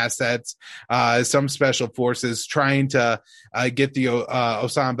some assets, some special forces trying to get the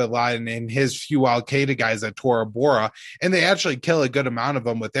Osama bin Laden and his few Al-Qaeda guys at Tora Bora. And they actually kill a good amount of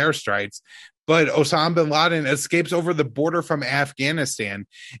them with airstrikes. But Osama bin Laden escapes over the border from Afghanistan,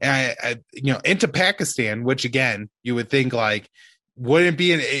 into Pakistan, which again, you would think like, wouldn't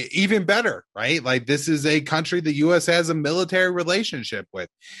be even better, right? Like this is a country the U.S. has a military relationship with.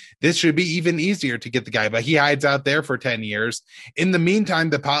 This should be even easier to get the guy, but he hides out there for 10 years. In the meantime,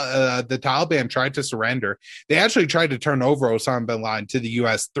 the Taliban tried to surrender. They actually tried to turn over Osama bin Laden to the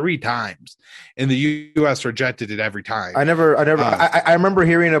U.S. 3 times, and the U.S. rejected it every time. I remember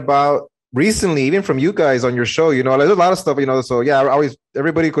hearing about recently, even from you guys on your show, there's a lot of stuff, so yeah,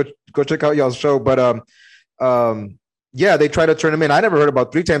 everybody could go check out y'all's show, but yeah, they try to turn him in. I never heard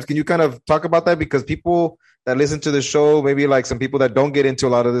about 3 times. Can you kind of talk about that? Because people that listen to the show, maybe like some people that don't get into a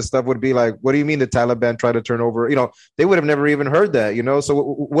lot of this stuff would be like, what do you mean the Taliban try to turn over? They would have never even heard that, So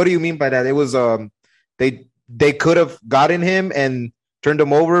what do you mean by that? It was they could have gotten him and turned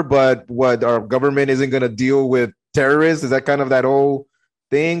him over, but what, our government isn't going to deal with terrorists? Is that kind of that old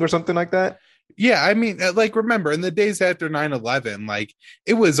thing or something like that? Yeah, I mean, like, remember, in the days after 9/11, like,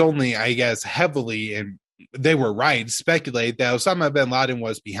 it was only, I guess, heavily in they were right, speculate that Osama bin Laden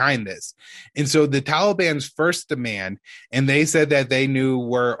was behind this. And so the Taliban's first demand, and they said that they knew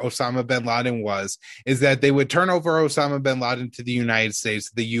where Osama bin Laden was, is that they would turn over Osama bin Laden to the United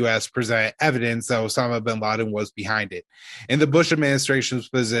States. The U.S. present evidence that Osama bin Laden was behind it. And the Bush administration's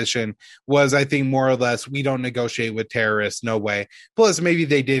position was, I think, more or less, we don't negotiate with terrorists, no way. Plus, maybe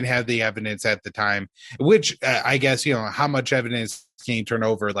they didn't have the evidence at the time, which I guess, how much evidence can you turn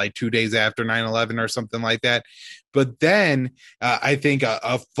over like 2 days after 9/11 or something like that. But then I think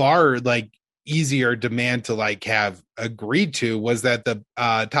a far like easier demand to like have agreed to was that the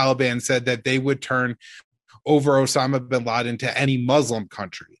Taliban said that they would turn over Osama bin Laden to any Muslim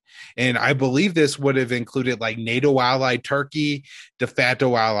country. And I believe this would have included like NATO ally Turkey, de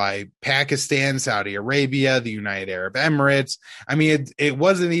facto ally Pakistan, Saudi Arabia, the United Arab Emirates. I mean, it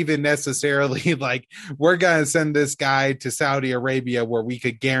wasn't even necessarily like we're going to send this guy to Saudi Arabia where we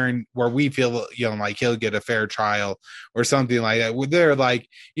could guarantee, where we feel, like he'll get a fair trial or something like that. They're like,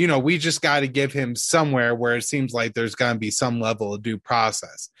 we just got to give him somewhere where it seems like there's going to be some level of due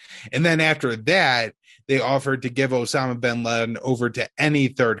process. And then after that, they offered to give Osama bin Laden over to any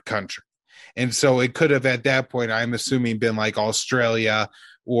third country. And so it could have, at that point, I'm assuming, been like Australia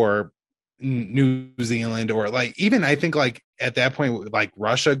or New Zealand, or like even I think like at that point, like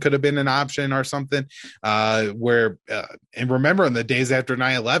Russia could have been an option or something, and remember in the days after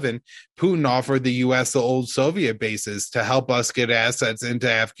 9/11, Putin offered the U.S. the old Soviet bases to help us get assets into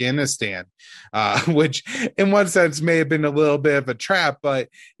Afghanistan, which in one sense may have been a little bit of a trap, but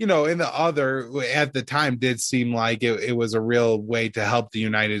in the other, at the time, did seem like it was a real way to help the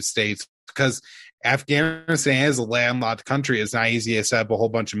United States, because Afghanistan is a landlocked country. It's not easy to set up a whole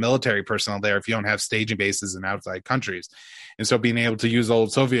bunch of military personnel there if you don't have staging bases in outside countries. And so being able to use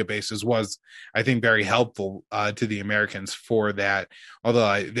old Soviet bases was, I think, very helpful to the Americans for that.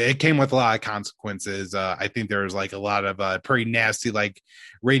 Although it came with a lot of consequences. I think there was like a lot of pretty nasty like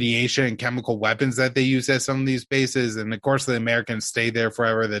radiation and chemical weapons that they used at some of these bases. And of course, the Americans stayed there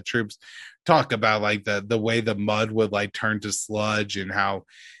forever. The troops talk about like the way the mud would like turn to sludge and how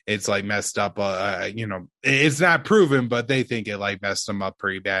it's like messed up. It's not proven, but they think it like messed them up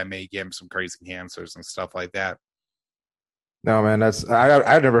pretty bad, may give them some crazy cancers and stuff like that. No, man,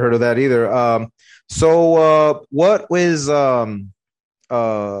 I've never heard of that either. So what was so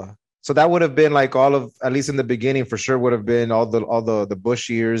that would have been like all of, at least in the beginning for sure, would have been all the Bush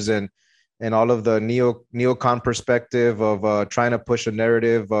years and all of the neocon perspective of trying to push a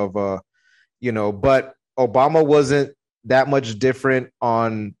narrative of but Obama wasn't that much different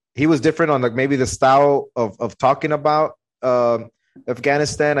he was different on like maybe the style of talking about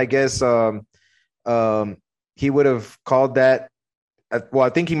Afghanistan, I guess. he would have called that. Well, I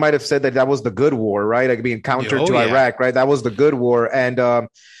think he might have said that was the good war, right? Like being counter to Iraq, right? That was the good war. And, a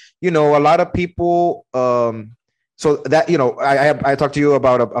lot of people, so that, I talked to you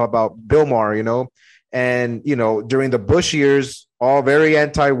about Bill Maher, and, during the Bush years, all very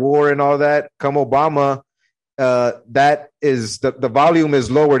anti-war and all that. Come Obama, that is the volume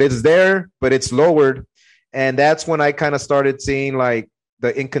is lowered. It's there, but it's lowered. And that's when I kind of started seeing like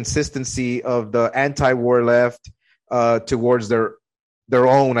the inconsistency of the anti-war left towards their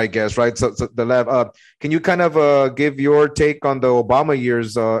own, I guess, right? So the left. Can you kind of give your take on the Obama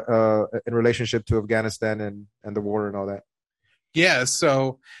years in relationship to Afghanistan and the war and all that? Yeah,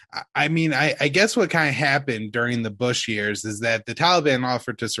 so I mean, I guess what kind of happened during the Bush years is that the Taliban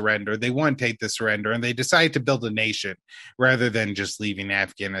offered to surrender. They wouldn't take the surrender, and they decided to build a nation rather than just leaving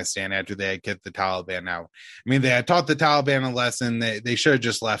Afghanistan after they had kicked the Taliban out. I mean, they had taught the Taliban a lesson. They should have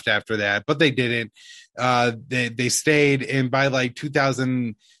just left after that, but they didn't. They stayed, and by like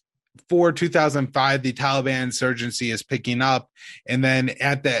 2005, the Taliban insurgency is picking up. And then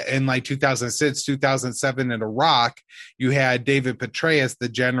in like 2006, 2007 in Iraq, you had David Petraeus, the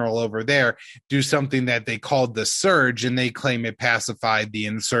general over there, do something that they called the surge, and they claim it pacified the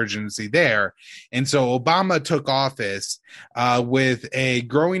insurgency there. And so Obama took office with a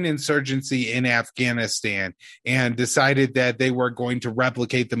growing insurgency in Afghanistan and decided that they were going to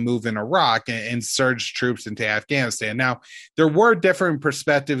replicate the move in Iraq and surge troops into Afghanistan. Now, there were different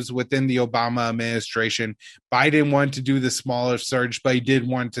perspectives within the Obama administration. Biden wanted to do the smaller surge, but he did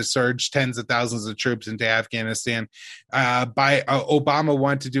want to surge tens of thousands of troops into Afghanistan. Obama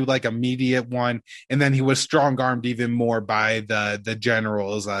wanted to do like immediate one, and then he was strong-armed even more by the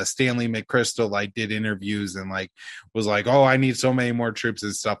generals. Stanley McChrystal like did interviews and like was like, "Oh, I need so many more troops"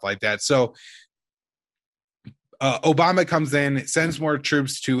 and stuff like that. So Obama comes in, sends more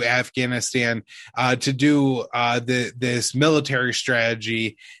troops to Afghanistan to do this military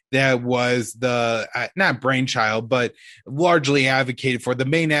strategy that was the not brainchild, but largely advocated for. The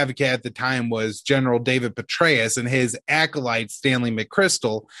main advocate at the time was General David Petraeus, and his acolyte Stanley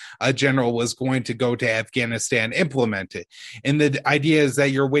McChrystal, a general, was going to go to Afghanistan, implement it. And the idea is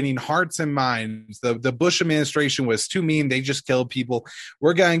that you're winning hearts and minds. The Bush administration was too mean. They just killed people.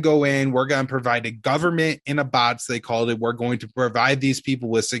 We're going to go in. We're going to provide a government in a box, they called it. We're going to provide these people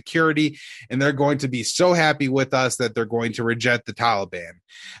with security, and they're going to be so happy with us that they're going to reject the Taliban.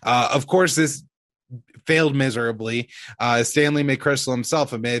 Of course, this failed miserably. Stanley McChrystal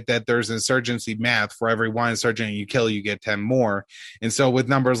himself admitted that there's insurgency math. For every one insurgent you kill, you get 10 more. And so with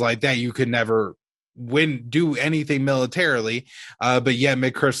numbers like that, you could never do anything militarily, but yet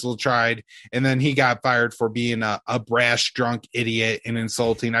McChrystal tried, and then he got fired for being a brash, drunk idiot and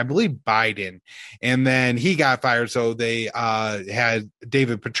insulting, I believe, Biden. And then he got fired, so they had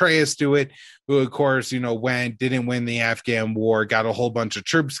David Petraeus do it, who, of course, didn't win the Afghan war, got a whole bunch of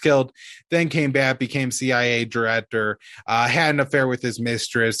troops killed, then came back, became CIA director, had an affair with his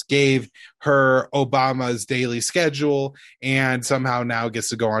mistress, gave her Obama's daily schedule, and somehow now gets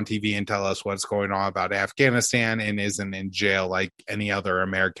to go on TV and tell us what's going on about Afghanistan and isn't in jail like any other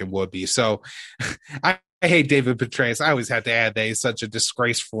American would be. So I hate David Petraeus. I always have to add that he's such a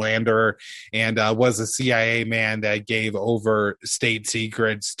disgraced philanderer and was a CIA man that gave over state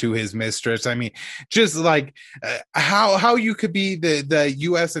secrets to his mistress. I mean, just like how you could be the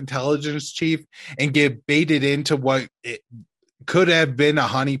U.S. intelligence chief and get baited into what could have been a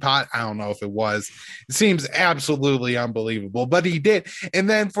honeypot. I don't know if it was. It seems absolutely unbelievable, but he did. And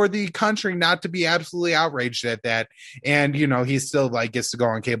then for the country not to be absolutely outraged at that, and he still like gets to go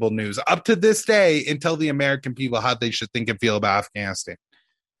on cable news up to this day and tell the American people how they should think and feel about Afghanistan.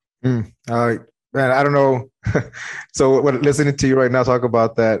 Man, I don't know. So listening to you right now talk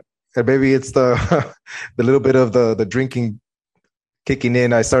about that, and maybe it's the the little bit of the drinking kicking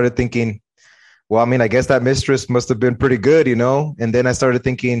in. I started thinking, well, I mean, I guess that mistress must have been pretty good, And then I started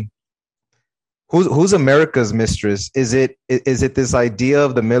thinking, who's America's mistress? Is it this idea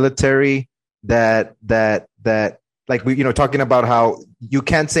of the military that like we talking about how you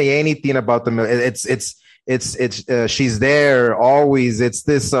can't say anything about the military? It's she's there always. It's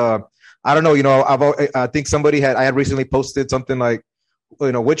this I don't know. I think I had recently posted something like,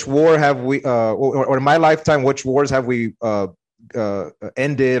 which war have we or in my lifetime, which wars have we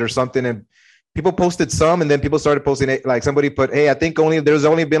ended or something, and people posted some, and then people started posting it. Like somebody put, "Hey, I think there's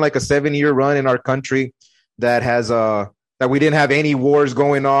only been like a 7-year run in our country that has that we didn't have any wars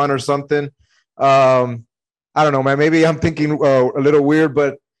going on or something." I don't know, man. Maybe I'm thinking a little weird,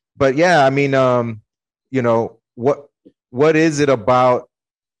 but yeah, I mean, what is it about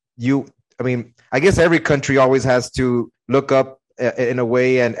you? I mean, I guess every country always has to look up in a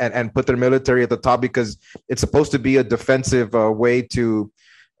way and put their military at the top because it's supposed to be a defensive way to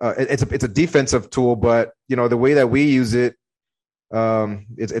it's a defensive tool, but the way that we use it,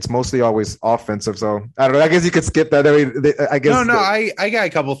 it's mostly always offensive. So I don't know. I guess you could skip that. I guess I got a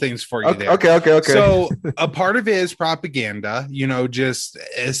couple things for you okay, there. Okay. So a part of it is propaganda. Just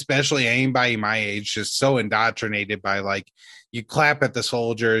especially anybody my age, just so indoctrinated by like you clap at the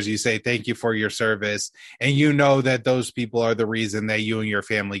soldiers, you say thank you for your service, and that those people are the reason that you and your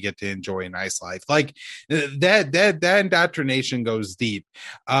family get to enjoy a nice life. Like that indoctrination goes deep.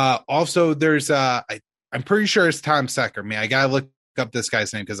 Also, there's I'm pretty sure it's Tom Secker. Man, I gotta look up this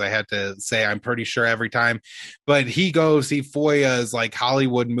guy's name because I had to say I'm pretty sure every time, but he FOIAs like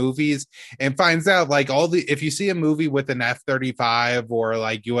Hollywood movies and finds out like if you see a movie with an F-35 or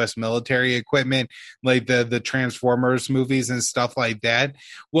like US military equipment, like the Transformers movies and stuff like that,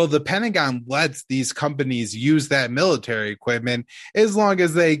 well, the Pentagon lets these companies use that military equipment as long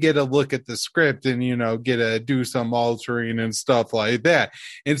as they get a look at the script and get to do some altering and stuff like that.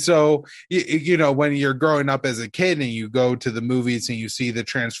 And so when you're growing up as a kid and you go to the movies and you see the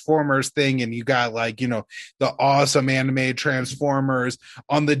Transformers thing and you got like the awesome animated Transformers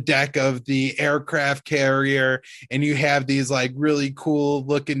on the deck of the aircraft carrier, and you have these like really cool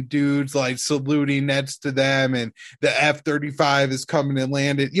looking dudes like saluting next to them, and the F-35 is coming and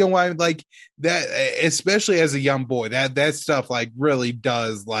landed, I like that, especially as a young boy, that stuff like really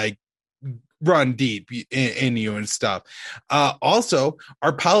does like run deep in you and stuff. Also,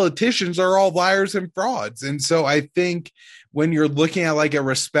 our politicians are all liars and frauds. And so I think when you're looking at like a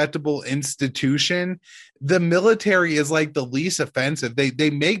respectable institution, the military is like the least offensive. They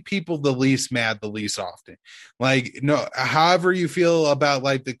make people the least mad the least often. Like, no, however you feel about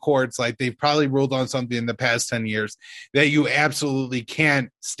like the courts, like they've probably ruled on something in the past 10 years that you absolutely can't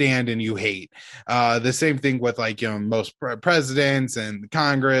stand and you hate. The same thing with like, most presidents and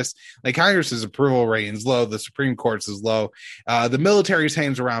Congress. Like Congress's approval rating is low. The Supreme Court's is low. The military's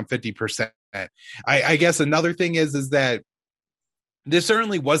hangs around 50%. I guess another thing is that this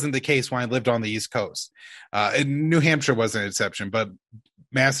certainly wasn't the case when I lived on the East Coast. New Hampshire was an exception, but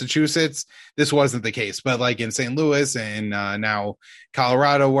Massachusetts, this wasn't the case. But like in St. Louis and now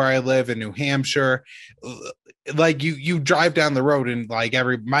Colorado, where I live, in New Hampshire, like you drive down the road and like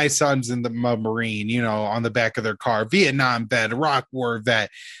my son's in the Marine, on the back of their car, Vietnam vet, Iraq War vet,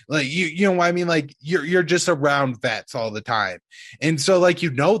 like you know what I mean? Like you're just around vets all the time. And so like,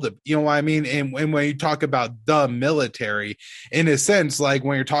 you know what I mean? And when you talk about the military, in a sense, like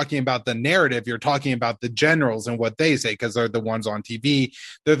when you're talking about the narrative, you're talking about the generals and what they say, because they're the ones on TV.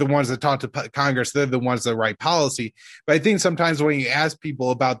 They're the ones that talk to Congress. They're the ones that write policy. But I think sometimes when you ask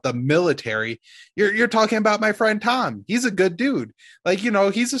people about the military, you're talking about my friend Tom. He's a good dude. Like,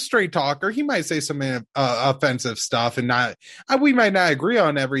 he's a straight talker. He might say some offensive stuff and we might not agree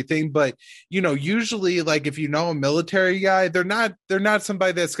on everything, but usually like if a military guy, they're not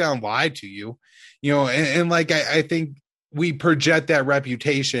somebody that's going to lie to you, and like, I think we project that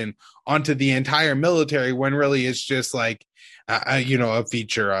reputation onto the entire military when really it's just like, a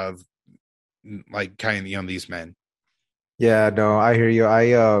feature of like kind of, these men. Yeah, no, I hear you.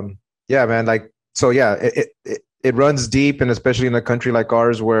 Yeah, man. Like, so yeah, it runs deep, and especially in a country like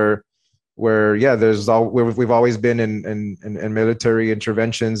ours where yeah, we've always been in military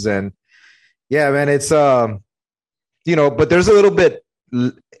interventions, and yeah, man, it's but there's a little bit.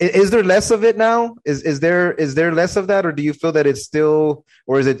 Is there less of it now? Is there less of that, or do you feel that it's still,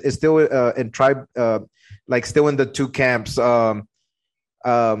 or is it still in tribe, like still in the two camps? Man,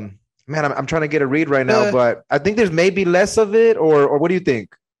 I'm trying to get a read right now, but I think there's maybe less of it, or what do you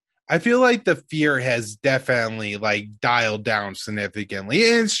think? I feel like the fear has definitely like dialed down significantly.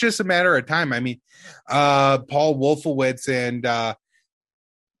 And it's just a matter of time. I mean, Paul Wolfowitz and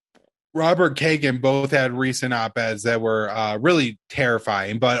Robert Kagan both had recent op-eds that were really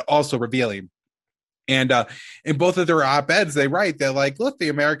terrifying, but also revealing. And in both of their op-eds, they write that like, look, the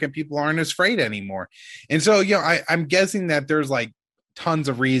American people aren't as afraid anymore. And so, I'm guessing that there's like tons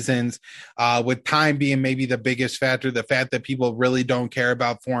of reasons, with time being maybe the biggest factor, the fact that people really don't care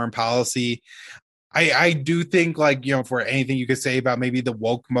about foreign policy. I do think like, for anything you could say about maybe the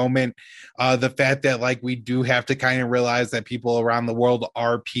woke moment, the fact that like we do have to kind of realize that people around the world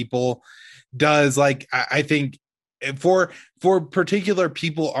are people does, like, I think for for particular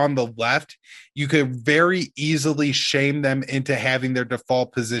people on the left, you could very easily shame them into having their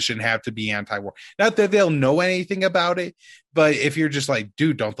default position have to be anti-war. Not that they'll know anything about it, but if you're just like,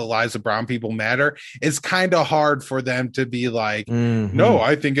 dude, don't the lives of brown people matter? It's kind of hard for them to be like, no,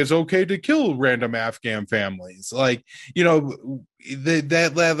 I think it's okay to kill random Afghan families. Like, you know,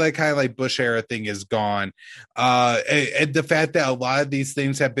 that kind of like Bush era thing is gone. And the fact that a lot of these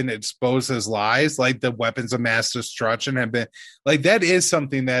things have been exposed as lies, like the weapons of mass destruction have been like, that is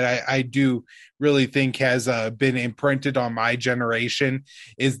something that I do really think has been imprinted on my generation,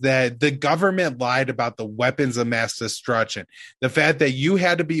 is that the government lied about the weapons of mass destruction. The fact that you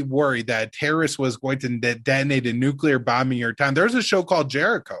had to be worried that a terrorist was going to detonate a nuclear bomb in your town. There's a show called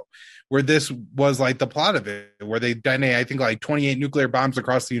Jericho where this was like the plot of it, where they detonate, I think, like 28 nuclear bombs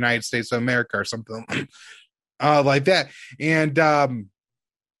across the United States of America or something like that. And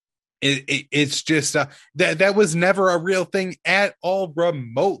it's just that was never a real thing at all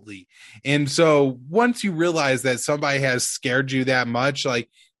remotely. And so once you realize that somebody has scared you that much, like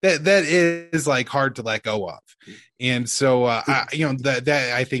that is like hard to let go of. And so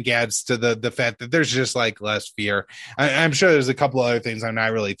that I think adds to the fact that there's just like less fear. I'm sure there's a couple other things I'm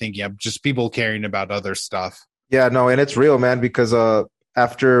not really thinking of, just people caring about other stuff. Yeah, no, and it's real, man, because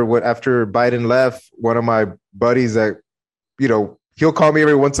after Biden left, one of my buddies that, you know, he'll call me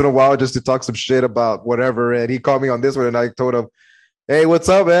every once in a while just to talk some shit about whatever. And he called me on this one and I told him, hey, what's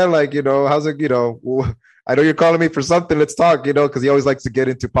up, man? Like, you know, how's it, you know, I know you're calling me for something. Let's talk, you know, because he always likes to get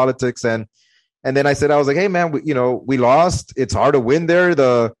into politics. And then I was like, hey, man, we lost. It's hard to win there.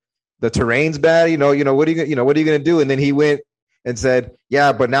 The terrain's bad. You know, what are you going to do? And then he went and said,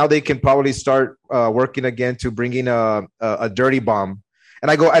 yeah, but now they can probably start working again to bring in a dirty bomb.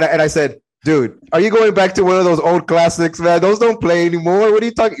 And I go, and I said, dude, are you going back to one of those old classics, man? Those don't play anymore. What are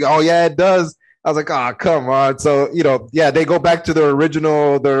you talking? Oh, yeah, it does. I was like, oh, come on. So, you know, yeah, they go back to their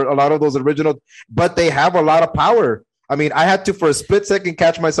original, a lot of those original, but they have a lot of power. I mean, I had to, for a split second,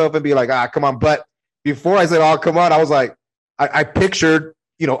 catch myself and be like, come on. But before I said, oh, come on, I was like, I pictured,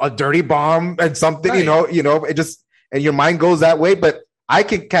 you know, a dirty bomb and something, right. you know, it just, and your mind goes that way. But I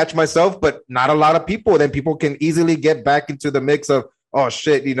can catch myself, but not a lot of people. Then people can easily get back into the mix of, oh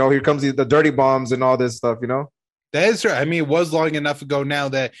shit, you know, here comes the dirty bombs and all this stuff, you know? That is true. I mean, it was long enough ago now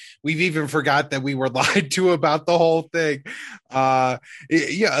that we've even forgot that we were lied to about the whole thing. I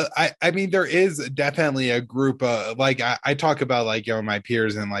mean, there is definitely a group like I talk about, like, you know, my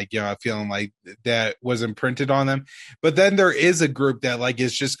peers and like, you know, feeling like that was imprinted on them. But then there is a group that like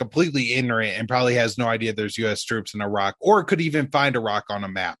is just completely ignorant and probably has no idea there's U.S. troops in Iraq, or could even find Iraq on a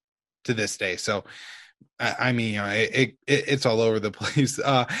map to this day. So I mean, you know, it's all over the place.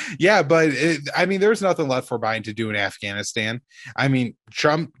 But I mean, there's nothing left for Biden to do in Afghanistan. I mean,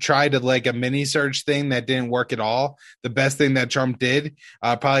 Trump tried like a mini surge thing that didn't work at all. The best thing that Trump did,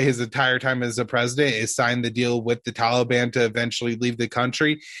 probably his entire time as a president, is sign the deal with the Taliban to eventually leave the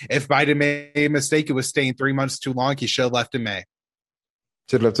country. If Biden made a mistake, it was staying 3 months too long. He should have left in May.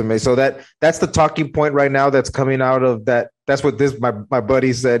 Should left in May. So that's the talking point right now that's coming out of that. That's what my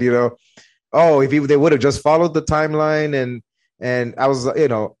buddy said, you know. Oh, if they would have just followed the timeline, and I was, you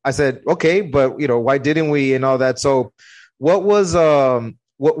know, I said, okay, but you know, why didn't we and all that? So what was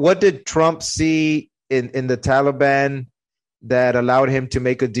what did Trump see in the Taliban that allowed him to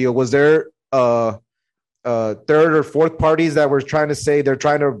make a deal? Was there third or fourth parties that were trying to say they're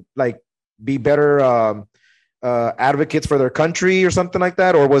trying to like be better advocates for their country or something like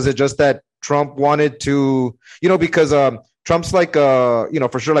that? Or was it just that Trump wanted to, you know, because Trump's like, you know,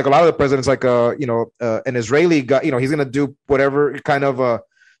 for sure, like a lot of the presidents, like, you know, an Israeli guy, you know, he's going to do whatever kind of,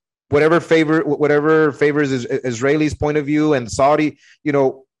 whatever favors Israelis' point of view, and Saudi, you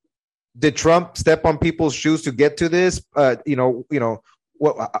know. Did Trump step on people's shoes to get to this? You know,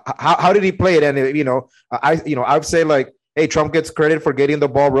 how did he play it? And, you know, I'd say like, hey, Trump gets credit for getting the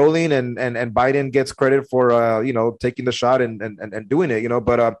ball rolling, and Biden gets credit for, you know, taking the shot and doing it, you know.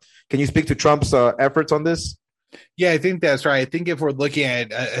 But can you speak to Trump's efforts on this? Yeah, I think that's right. I think if we're looking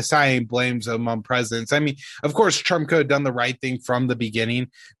at assigning blames among presidents, I mean, of course, Trump could have done the right thing from the beginning,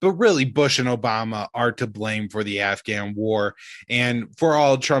 but really Bush and Obama are to blame for the Afghan war. And for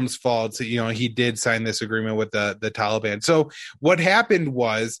all Trump's faults, you know, he did sign this agreement with the Taliban. So what happened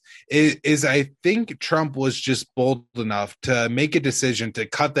is I think Trump was just bold enough to make a decision to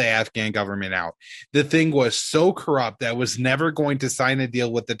cut the Afghan government out. The thing was so corrupt that was never going to sign a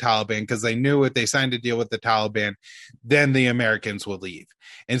deal with the Taliban, because they knew if they signed a deal with the Taliban, Taliban, then the Americans will leave.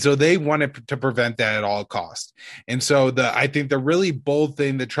 And so they wanted to prevent that at all costs. And so I think the really bold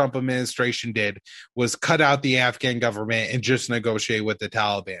thing the Trump administration did was cut out the Afghan government and just negotiate with the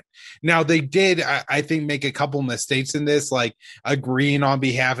Taliban. Now, they did, I think, make a couple mistakes in this, like agreeing on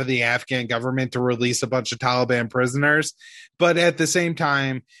behalf of the Afghan government to release a bunch of Taliban prisoners. But at the same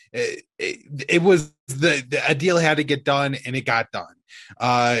time, it was a deal had to get done, and it got done.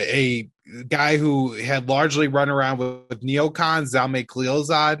 A guy who had largely run around with neocons, Zalmay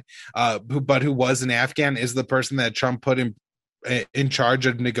Khalilzad, who was an Afghan, is the person that Trump put in charge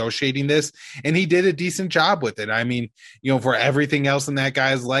of negotiating this, and he did a decent job with it. I mean, for everything else in that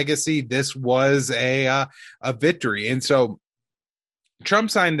guy's legacy, this was a victory. And so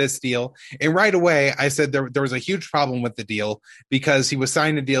Trump signed this deal, and right away I said there was a huge problem with the deal because he was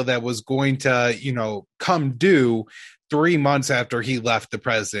signing a deal that was going to, come due 3 months after he left the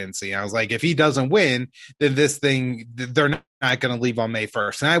presidency. I was like, if he doesn't win, then they're not going to leave on May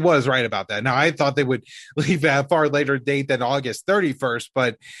 1st. And I was right about that. Now, I thought they would leave at a far later date than August 31st,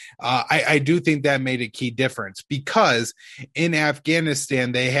 but I do think that made a key difference because in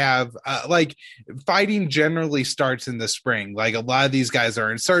Afghanistan, they have fighting generally starts in the spring. Like a lot of these guys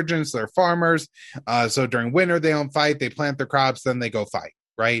are insurgents, they're farmers. So during winter, they don't fight, they plant their crops, then they go fight,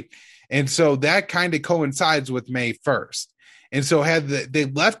 right? And so that kind of coincides with May 1st. And so had they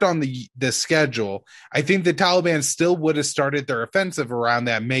left on the schedule, I think the Taliban still would have started their offensive around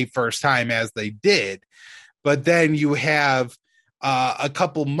that May 1st time as they did. But then you have a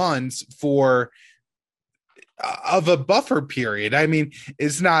couple months of a buffer period. I mean,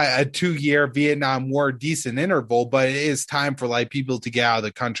 it's not a 2-year Vietnam War decent interval, but it is time for people to get out of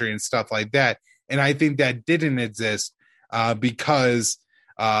the country and stuff like that. And I think that didn't exist because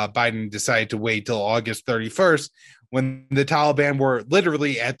Biden decided to wait till August 31st when the Taliban were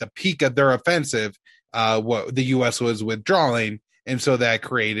literally at the peak of their offensive, what the U.S. was withdrawing. And so that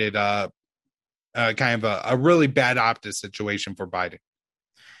created kind of a really bad optics situation for Biden.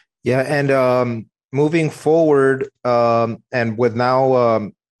 Yeah. And moving forward, and with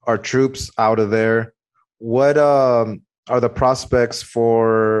now our troops out of there, what are the prospects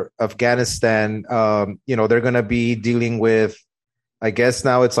for Afghanistan? They're going to be dealing with, I guess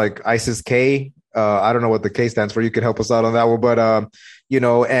now it's like ISIS-K. I don't know what the K stands for. You can help us out on that one. But,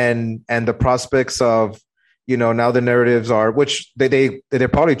 and the prospects of, now the narratives are, which they're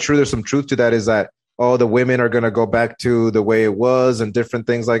probably true. There's some truth to that, is that, the women are going to go back to the way it was and different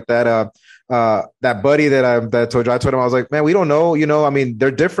things like that. That buddy that I told you, I told him, I was like, man, we don't know, I mean, they're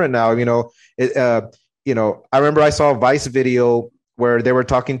different now, I remember I saw a Vice video where they were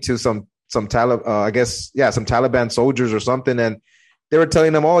talking to some Taliban, some Taliban soldiers or something. And they were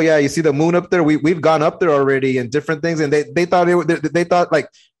telling them, oh yeah, you see the moon up there? We've gone up there already and different things. And they thought like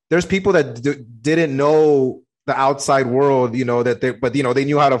there's people that didn't know the outside world, but they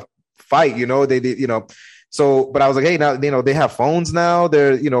knew how to fight, so, but I was like, hey, now, they have phones now.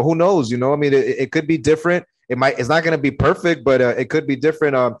 They're, who knows, I mean, it could be different. It's not going to be perfect, but it could be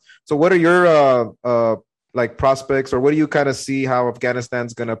different. So what are your prospects, or what do you kind of see how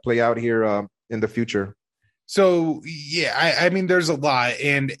Afghanistan's going to play out here in the future? So, yeah, I mean, there's a lot.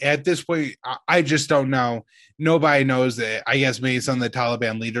 And at this point, I just don't know. Nobody knows that. I guess maybe some of the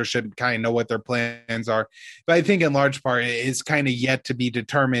Taliban leadership kind of know what their plans are. But I think in large part, it's kind of yet to be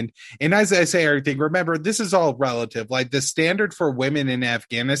determined. And as I say everything, remember, this is all relative. Like the standard for women in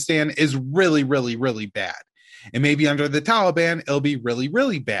Afghanistan is really, really, really bad. And maybe under the Taliban, it'll be really,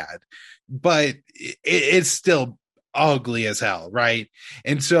 really bad. But it's still ugly as hell, right?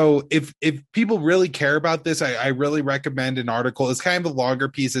 And so if people really care about this, I really recommend an article. It's kind of a longer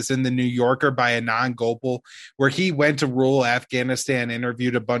piece. It's in the New Yorker by Anand Gopal, where he went to rural Afghanistan,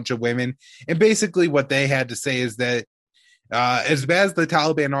 interviewed a bunch of women, and basically what they had to say is that as bad as the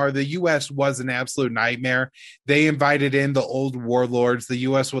Taliban are, the U.S. was an absolute nightmare. They invited in the old warlords. The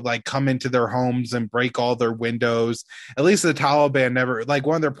U.S. would come into their homes and break all their windows. At least the Taliban never,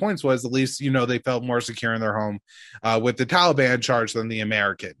 one of their points was at least, they felt more secure in their home with the Taliban in charge than the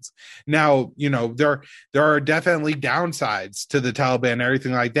Americans. Now, there are definitely downsides to the Taliban and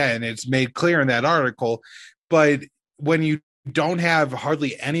everything like that. And it's made clear in that article. But when you don't have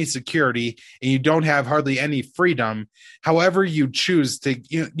hardly any security and you don't have hardly any freedom, however you choose to,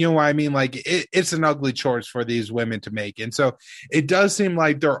 what I mean? It's an ugly choice for these women to make. And so it does seem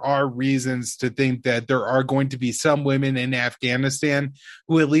like there are reasons to think that there are going to be some women in Afghanistan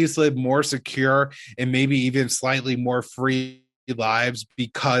who at least live more secure and maybe even slightly more free lives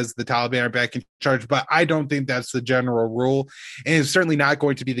because the Taliban are back in charge. But I don't think that's the general rule. And it's certainly not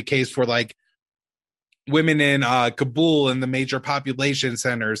going to be the case for women in Kabul and the major population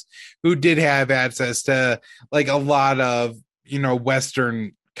centers who did have access to like a lot of,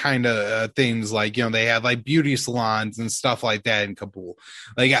 Western kind of things, like, they had like beauty salons and stuff like that in Kabul.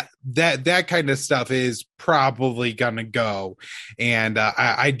 Like that kind of stuff is probably gonna go, and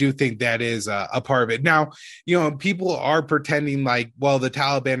I do think that is a part of it. Now, people are pretending like, well, the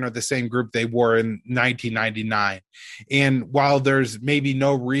Taliban are the same group they were in 1999, and while there's maybe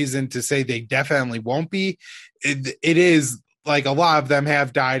no reason to say they definitely won't be, it is like a lot of them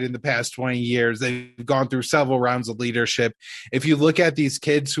have died in the past 20 years. They've gone through several rounds of leadership. If you look at these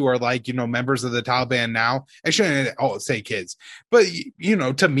kids who are like, members of the Taliban now, I shouldn't say kids, but,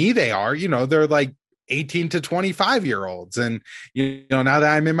 to me, they are, they're like 18 to 25-year-olds. And, now that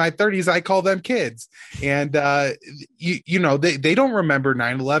I'm in my 30s, I call them kids. And, they don't remember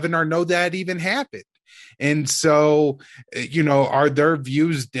 9/11 or know that even happened. And so, are their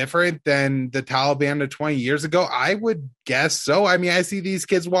views different than the Taliban of 20 years ago? I would guess so. I mean, I see these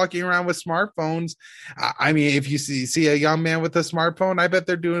kids walking around with smartphones. I mean, if you see a young man with a smartphone, I bet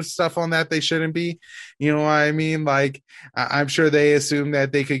they're doing stuff on that they shouldn't be. You know what I mean? Like, I'm sure they assume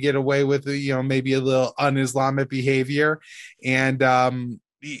that they could get away with, maybe a little un-Islamic behavior. And, I'm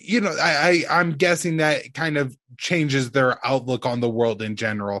guessing that kind of changes their outlook on the world in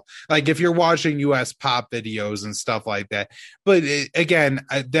general. Like if you're watching US pop videos and stuff like that. But again,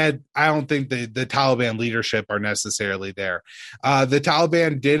 I don't think the Taliban leadership are necessarily there. The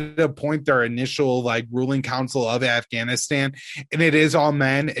Taliban did appoint their initial like ruling council of Afghanistan, and it is all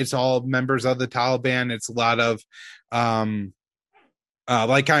men. It's all members of the Taliban. It's a lot of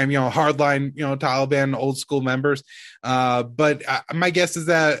like kind of, hardline, Taliban old school members. But my guess is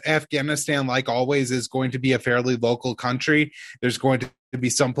that Afghanistan, like always, is going to be a fairly local country. There's going to be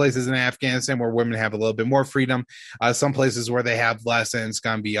some places in Afghanistan where women have a little bit more freedom, some places where they have less, and it's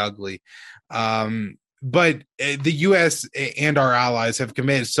going to be ugly. But the U.S. and our allies have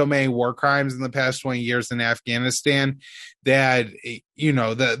committed so many war crimes in the past 20 years in Afghanistan that,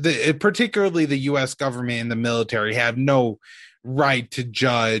 particularly the U.S. government and the military have no right to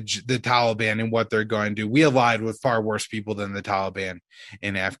judge the Taliban and what they're going to do. We allied with far worse people than the Taliban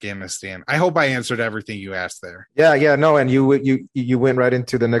in Afghanistan. I hope I answered everything you asked there. Yeah, no, and you went right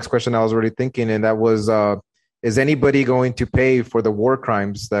into the next question I was already thinking, and that was, is anybody going to pay for the war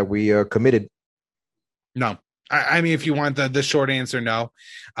crimes that we committed? No. I mean, if you want the short answer, no.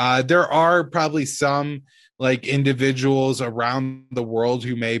 There are probably some like individuals around the world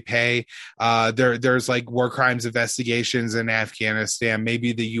who may pay. There's like war crimes investigations in Afghanistan.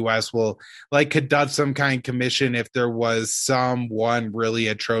 Maybe the U.S. will like conduct some kind of commission if there was someone really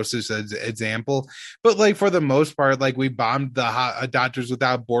atrocious example. But like for the most part, like we bombed the Doctors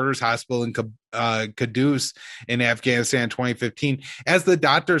Without Borders hospital in Kunduz in Afghanistan in 2015. As the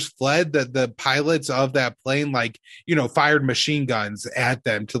doctors fled, the pilots of that plane fired machine guns at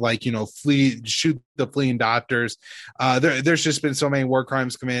them to shoot the fleeing doctors. There's just been so many war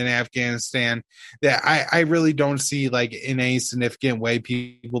crimes committed in Afghanistan that I really don't see like in any significant way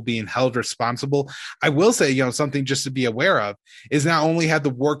people being held responsible. I will say, something just to be aware of is not only have the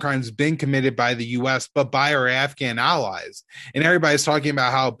war crimes been committed by the U.S., but by our Afghan allies. And everybody's talking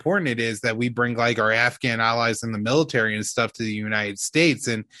about how important it is that we bring like our Afghan allies in the military and stuff to the United States.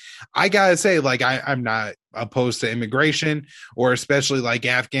 And I gotta say, like, I'm not opposed to immigration, or especially like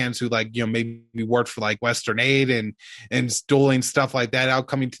Afghans who maybe worked for like Western Aid and doling stuff like that out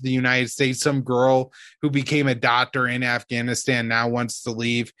coming to the United States. Some girl who became a doctor in Afghanistan now wants to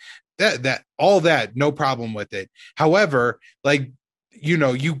leave. That all that, no problem with it. However,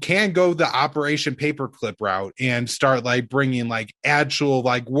 you can go the Operation Paperclip route and start like bringing like actual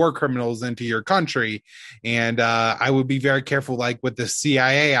like war criminals into your country. And I would be very careful, like with the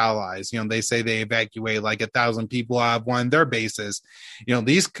CIA allies. They say they evacuate like 1,000 people out of one of their bases.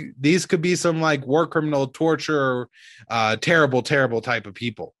 These could be some like war criminal torture, terrible type of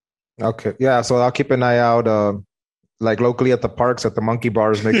people. Okay, yeah. So I'll keep an eye out. Like locally at the parks, at the monkey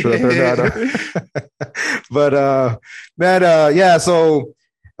bars, make sure that they're not. But yeah. So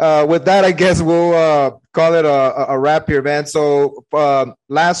with that, I guess we'll call it a wrap here, man. So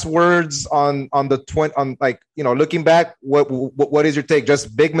last words on looking back, what is your take?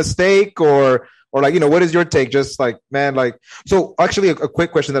 Just big mistake, or what is your take? Just like, man, so actually a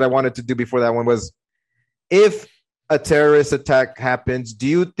quick question that I wanted to do before that one was, if a terrorist attack happens, do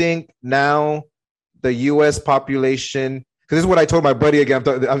you think now the U.S. population, because this is what I told my buddy again.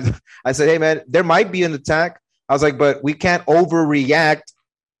 I said, hey, man, there might be an attack. I was like, but we can't overreact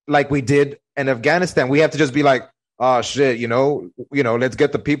like we did in Afghanistan. We have to just be like, oh, shit, let's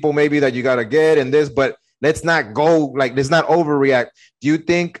get the people maybe that you got to get and this, but let's not go, let's not overreact. Do you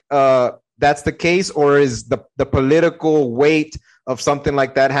think the that's the case, or is the political weight of something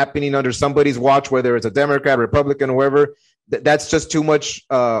like that happening under somebody's watch, whether it's a Democrat, Republican, whoever, that's just too much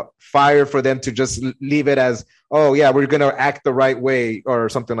fire for them to just leave it as, oh yeah, we're going to act the right way or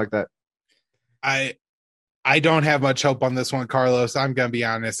something like that? I don't have much hope on this one, Carlos. I'm going to be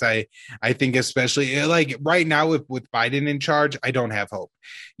honest. I think especially like right now with Biden in charge, I don't have hope.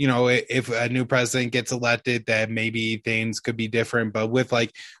 You know, if a new president gets elected, that maybe things could be different. But with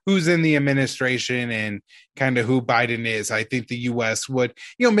like who's in the administration and kind of who Biden is, I think the U.S. would,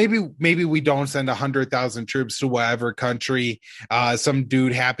 you know, maybe we don't send 100,000 troops to whatever country some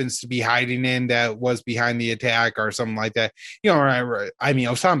dude happens to be hiding in that was behind the attack or something like that. You know, I mean,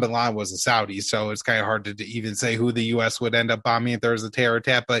 Osama bin Laden was a Saudi, so it's kind of hard to even say who the U.S. would end up bombing if there was a terror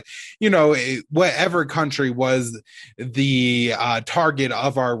attack. But, you know, whatever country was the target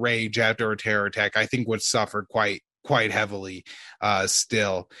of our rage after a terror attack, I think would suffer quite heavily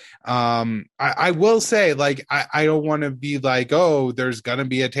still. I will say, like, I don't want to be like, oh, there's going to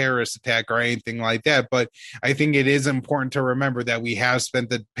be a terrorist attack or anything like that. But I think it is important to remember that we have spent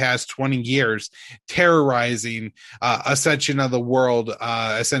the past 20 years terrorizing a section of the world,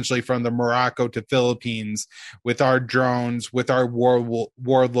 essentially from the Morocco to Philippines, with our drones, with our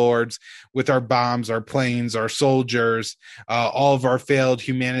warlords, with our bombs, our planes, our soldiers, all of our failed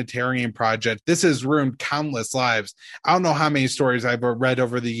humanitarian projects. This has ruined countless lives. I don't know how many stories I've read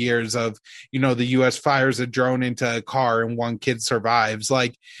over the years of, you know, the U.S. fires a drone into a car and one kid survives.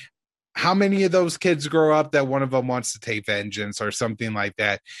 Like, how many of those kids grow up that one of them wants to take vengeance or something like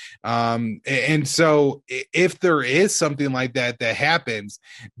that? And so if there is something like that happens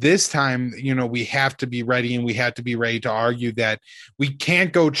this time, you know, we have to be ready, and we have to be ready to argue that we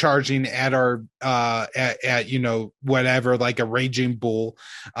can't go charging at our, at you know, whatever, like a raging bull.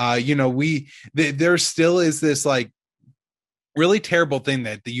 You know, there still is this like really terrible thing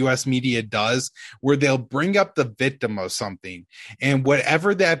that the U.S. media does, where they'll bring up the victim of something, and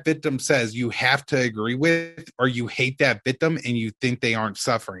whatever that victim says, you have to agree with, or you hate that victim and you think they aren't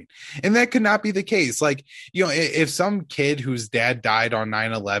suffering. And that could not be the case. Like, you know, if some kid whose dad died on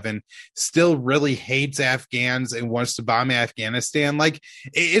 9/11 still really hates Afghans and wants to bomb Afghanistan, like,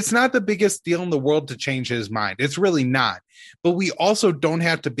 it's not the biggest deal in the world to change his mind. It's really not. But we also don't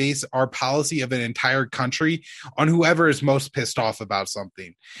have to base our policy of an entire country on whoever is most pissed off about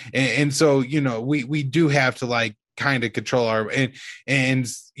something. And so, you know, we do have to like kind of control our and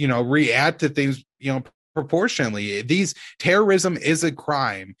you know, react to things, you know, proportionally. Terrorism is a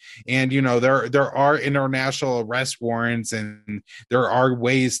crime, and you know, there are international arrest warrants, and there are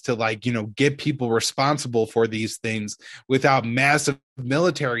ways to, like, you know, get people responsible for these things without massive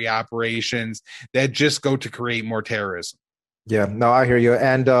military operations that just go to create more terrorism. Yeah, no, I hear you.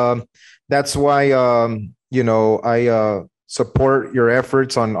 And that's why, you know, I support your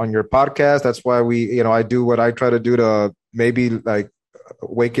efforts on your podcast. That's why I do what I try to do to maybe like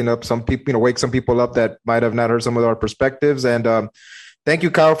waking up some people, you know, wake some people up that might have not heard some of our perspectives. And thank you,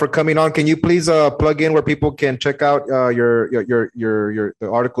 Kyle, for coming on. Can you please plug in where people can check out the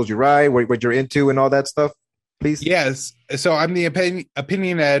articles you write, what you're into and all that stuff, please? Yes. So I'm the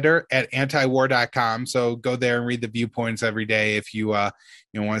opinion editor at antiwar.com. So go there and read the viewpoints every day if you want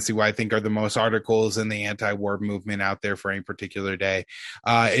to see what I think are the most articles in the anti-war movement out there for any particular day.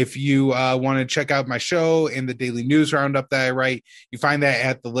 If you want to check out my show and the daily news roundup that I write, you find that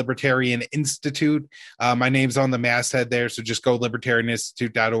at the Libertarian Institute. My name's on the masthead there, so just go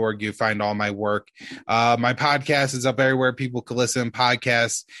libertarianinstitute.org. You find all my work. My podcast is up everywhere people can listen to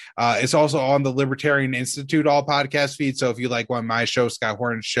podcasts. It's also on the Libertarian Institute all podcast feeds. So if you like one of my show, Scott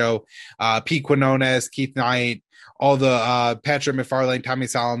Horn's show, Pete Quinones, Keith Knight, all the Patrick McFarlane, Tommy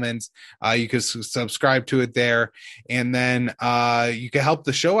Solomons, you can subscribe to it there. And then you can help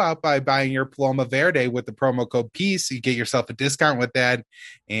the show out by buying your Paloma Verde with the promo code PEACE. You get yourself a discount with that.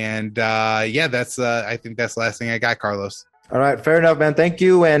 And yeah, that's I think that's the last thing I got, Carlos. All right, fair enough, man. Thank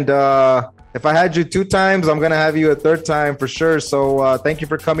you. And if I had you 2 times, I'm going to have you a 3rd time for sure. So thank you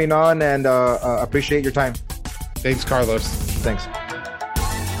for coming on, and appreciate your time. Thanks, Carlos. Thanks.